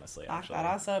song, honestly. Back Actually, that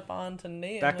ass up onto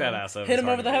Nate. Back and that then ass up Hit is him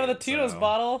hard over the to head with a beat, Tito's so-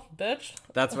 bottle, bitch.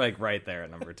 that's like right there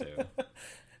at number 2.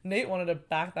 Nate wanted to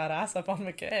back that ass up on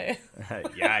McKay.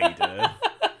 Yeah, you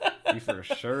did. You for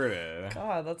sure did.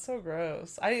 God, that's so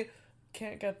gross. I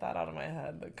can't get that out of my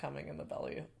head. The coming in the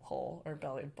belly hole or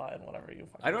belly button, whatever you.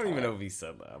 I don't call even it. know if he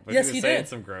said that, but Yes, he was he saying did.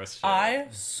 some gross shit. I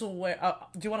swear.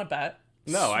 Do you want to bet?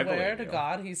 No, I swear believe to you.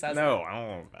 God, he says. No, that. I don't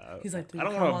want to bet. He's like, did I you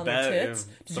don't come want on to their bet tits? if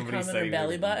Did you somebody come in said their he belly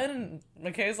would- button?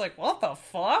 And McKay's like, what the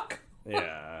fuck?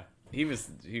 Yeah, he was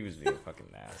being fucking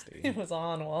nasty. He was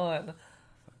on one.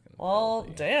 Well,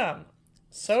 damn.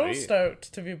 So Sweet.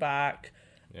 stoked to be back.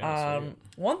 Yeah, sweet.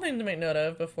 One thing to make note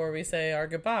of before we say our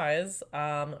goodbyes,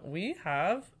 we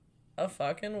have a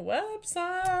fucking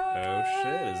website. Oh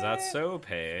shit, is that so,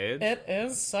 Paige? It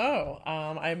is so.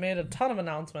 I made a ton of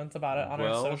announcements about it on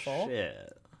our social.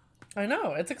 Shit. I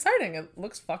know, it's exciting. It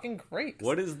looks fucking great.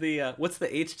 What is the what's the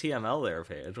HTML there,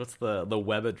 Paige? What's the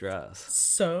web address?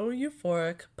 So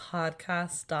euphoric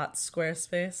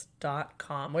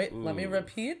podcast.squarespace.com. Wait, let me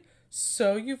repeat.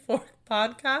 So euphoric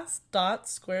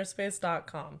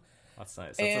podcast.squarespace.com. That's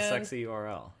nice. That's a sexy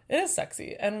URL. It is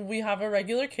sexy. And we have a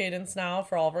regular cadence now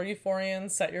for all of our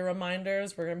Euphorians. Set your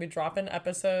reminders. We're going to be dropping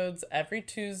episodes every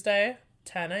Tuesday,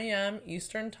 10 a.m.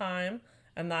 Eastern time.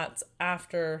 And that's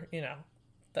after,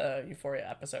 the Euphoria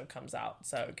episode comes out.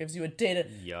 So it gives you a day to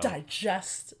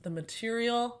digest the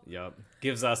material. Yep.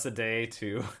 Gives us a day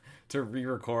to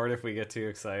re-record if we get too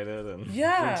excited and do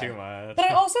too much. But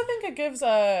I also think it gives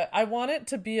I want it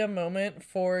to be a moment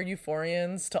for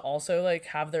Euphorians to also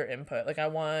have their input. I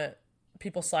want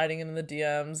people sliding in the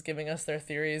DMs, giving us their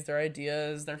theories, their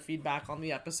ideas, their feedback on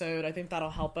the episode. I think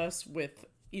that'll help us with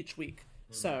each week.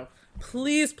 So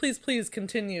please, please, please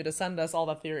continue to send us all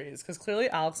the theories, because clearly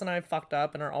Alex and I fucked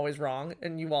up and are always wrong,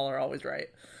 and you all are always right.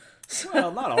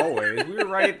 Well, not always. We were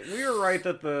right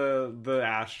that the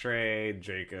Ashtray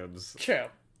Jacobs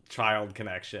child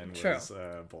connection was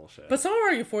bullshit. But some of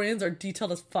our Euphorians are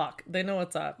detailed as fuck. They know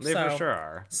what's up. They for sure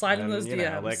are. Slide in those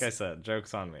DMs. Like I said,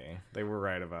 joke's on me. They were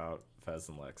right about Fez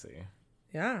and Lexi.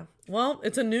 Yeah. Well,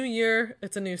 it's a new year.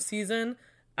 It's a new season.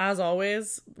 As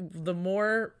always, the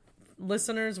more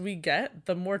listeners we get,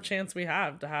 the more chance we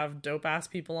have to have dope ass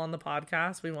people on the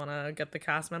podcast. We want to get the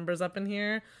cast members up in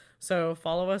here. So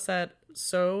follow us at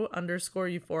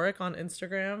 @so_euphoric on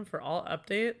Instagram for all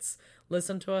updates.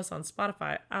 Listen to us on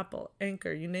Spotify, Apple,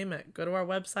 Anchor, you name it. Go to our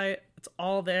website. It's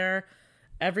all there.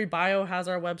 Every bio has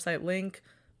our website link.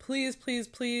 Please, please,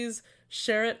 please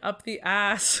share it up the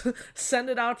ass. Send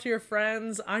it out to your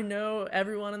friends. I know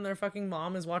everyone and their fucking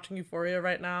mom is watching Euphoria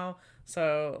right now.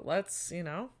 So let's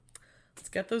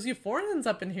get those Euphorians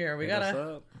up in here. We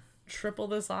gotta triple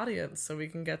this audience so we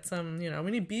can get some,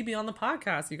 we need BB on the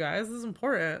podcast, you guys. This is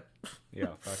important.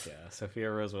 Yeah, fuck yeah.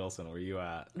 Sophia Rose Wilson, where you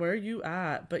at? Where are you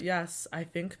at? But yes, I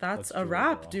think that's a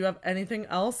wrap. Do you have anything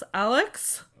else,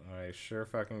 Alex? I sure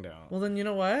fucking don't. Well, then you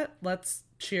know what? Let's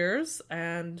cheers.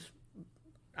 And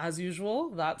as usual,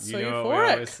 that's so euphoric. What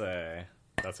we always say.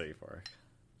 That's so euphoric.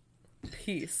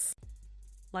 Peace.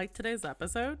 Like today's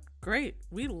episode? Great.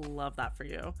 We love that for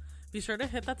you. Be sure to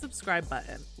hit that subscribe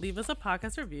button. Leave us a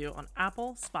podcast review on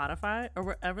Apple, Spotify, or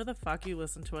wherever the fuck you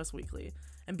listen to us weekly.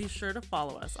 And be sure to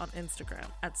follow us on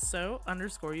Instagram at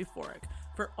 @so_euphoric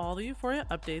for all the Euphoria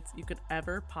updates you could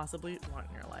ever possibly want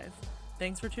in your life.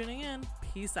 Thanks for tuning in.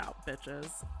 Peace out,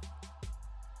 bitches.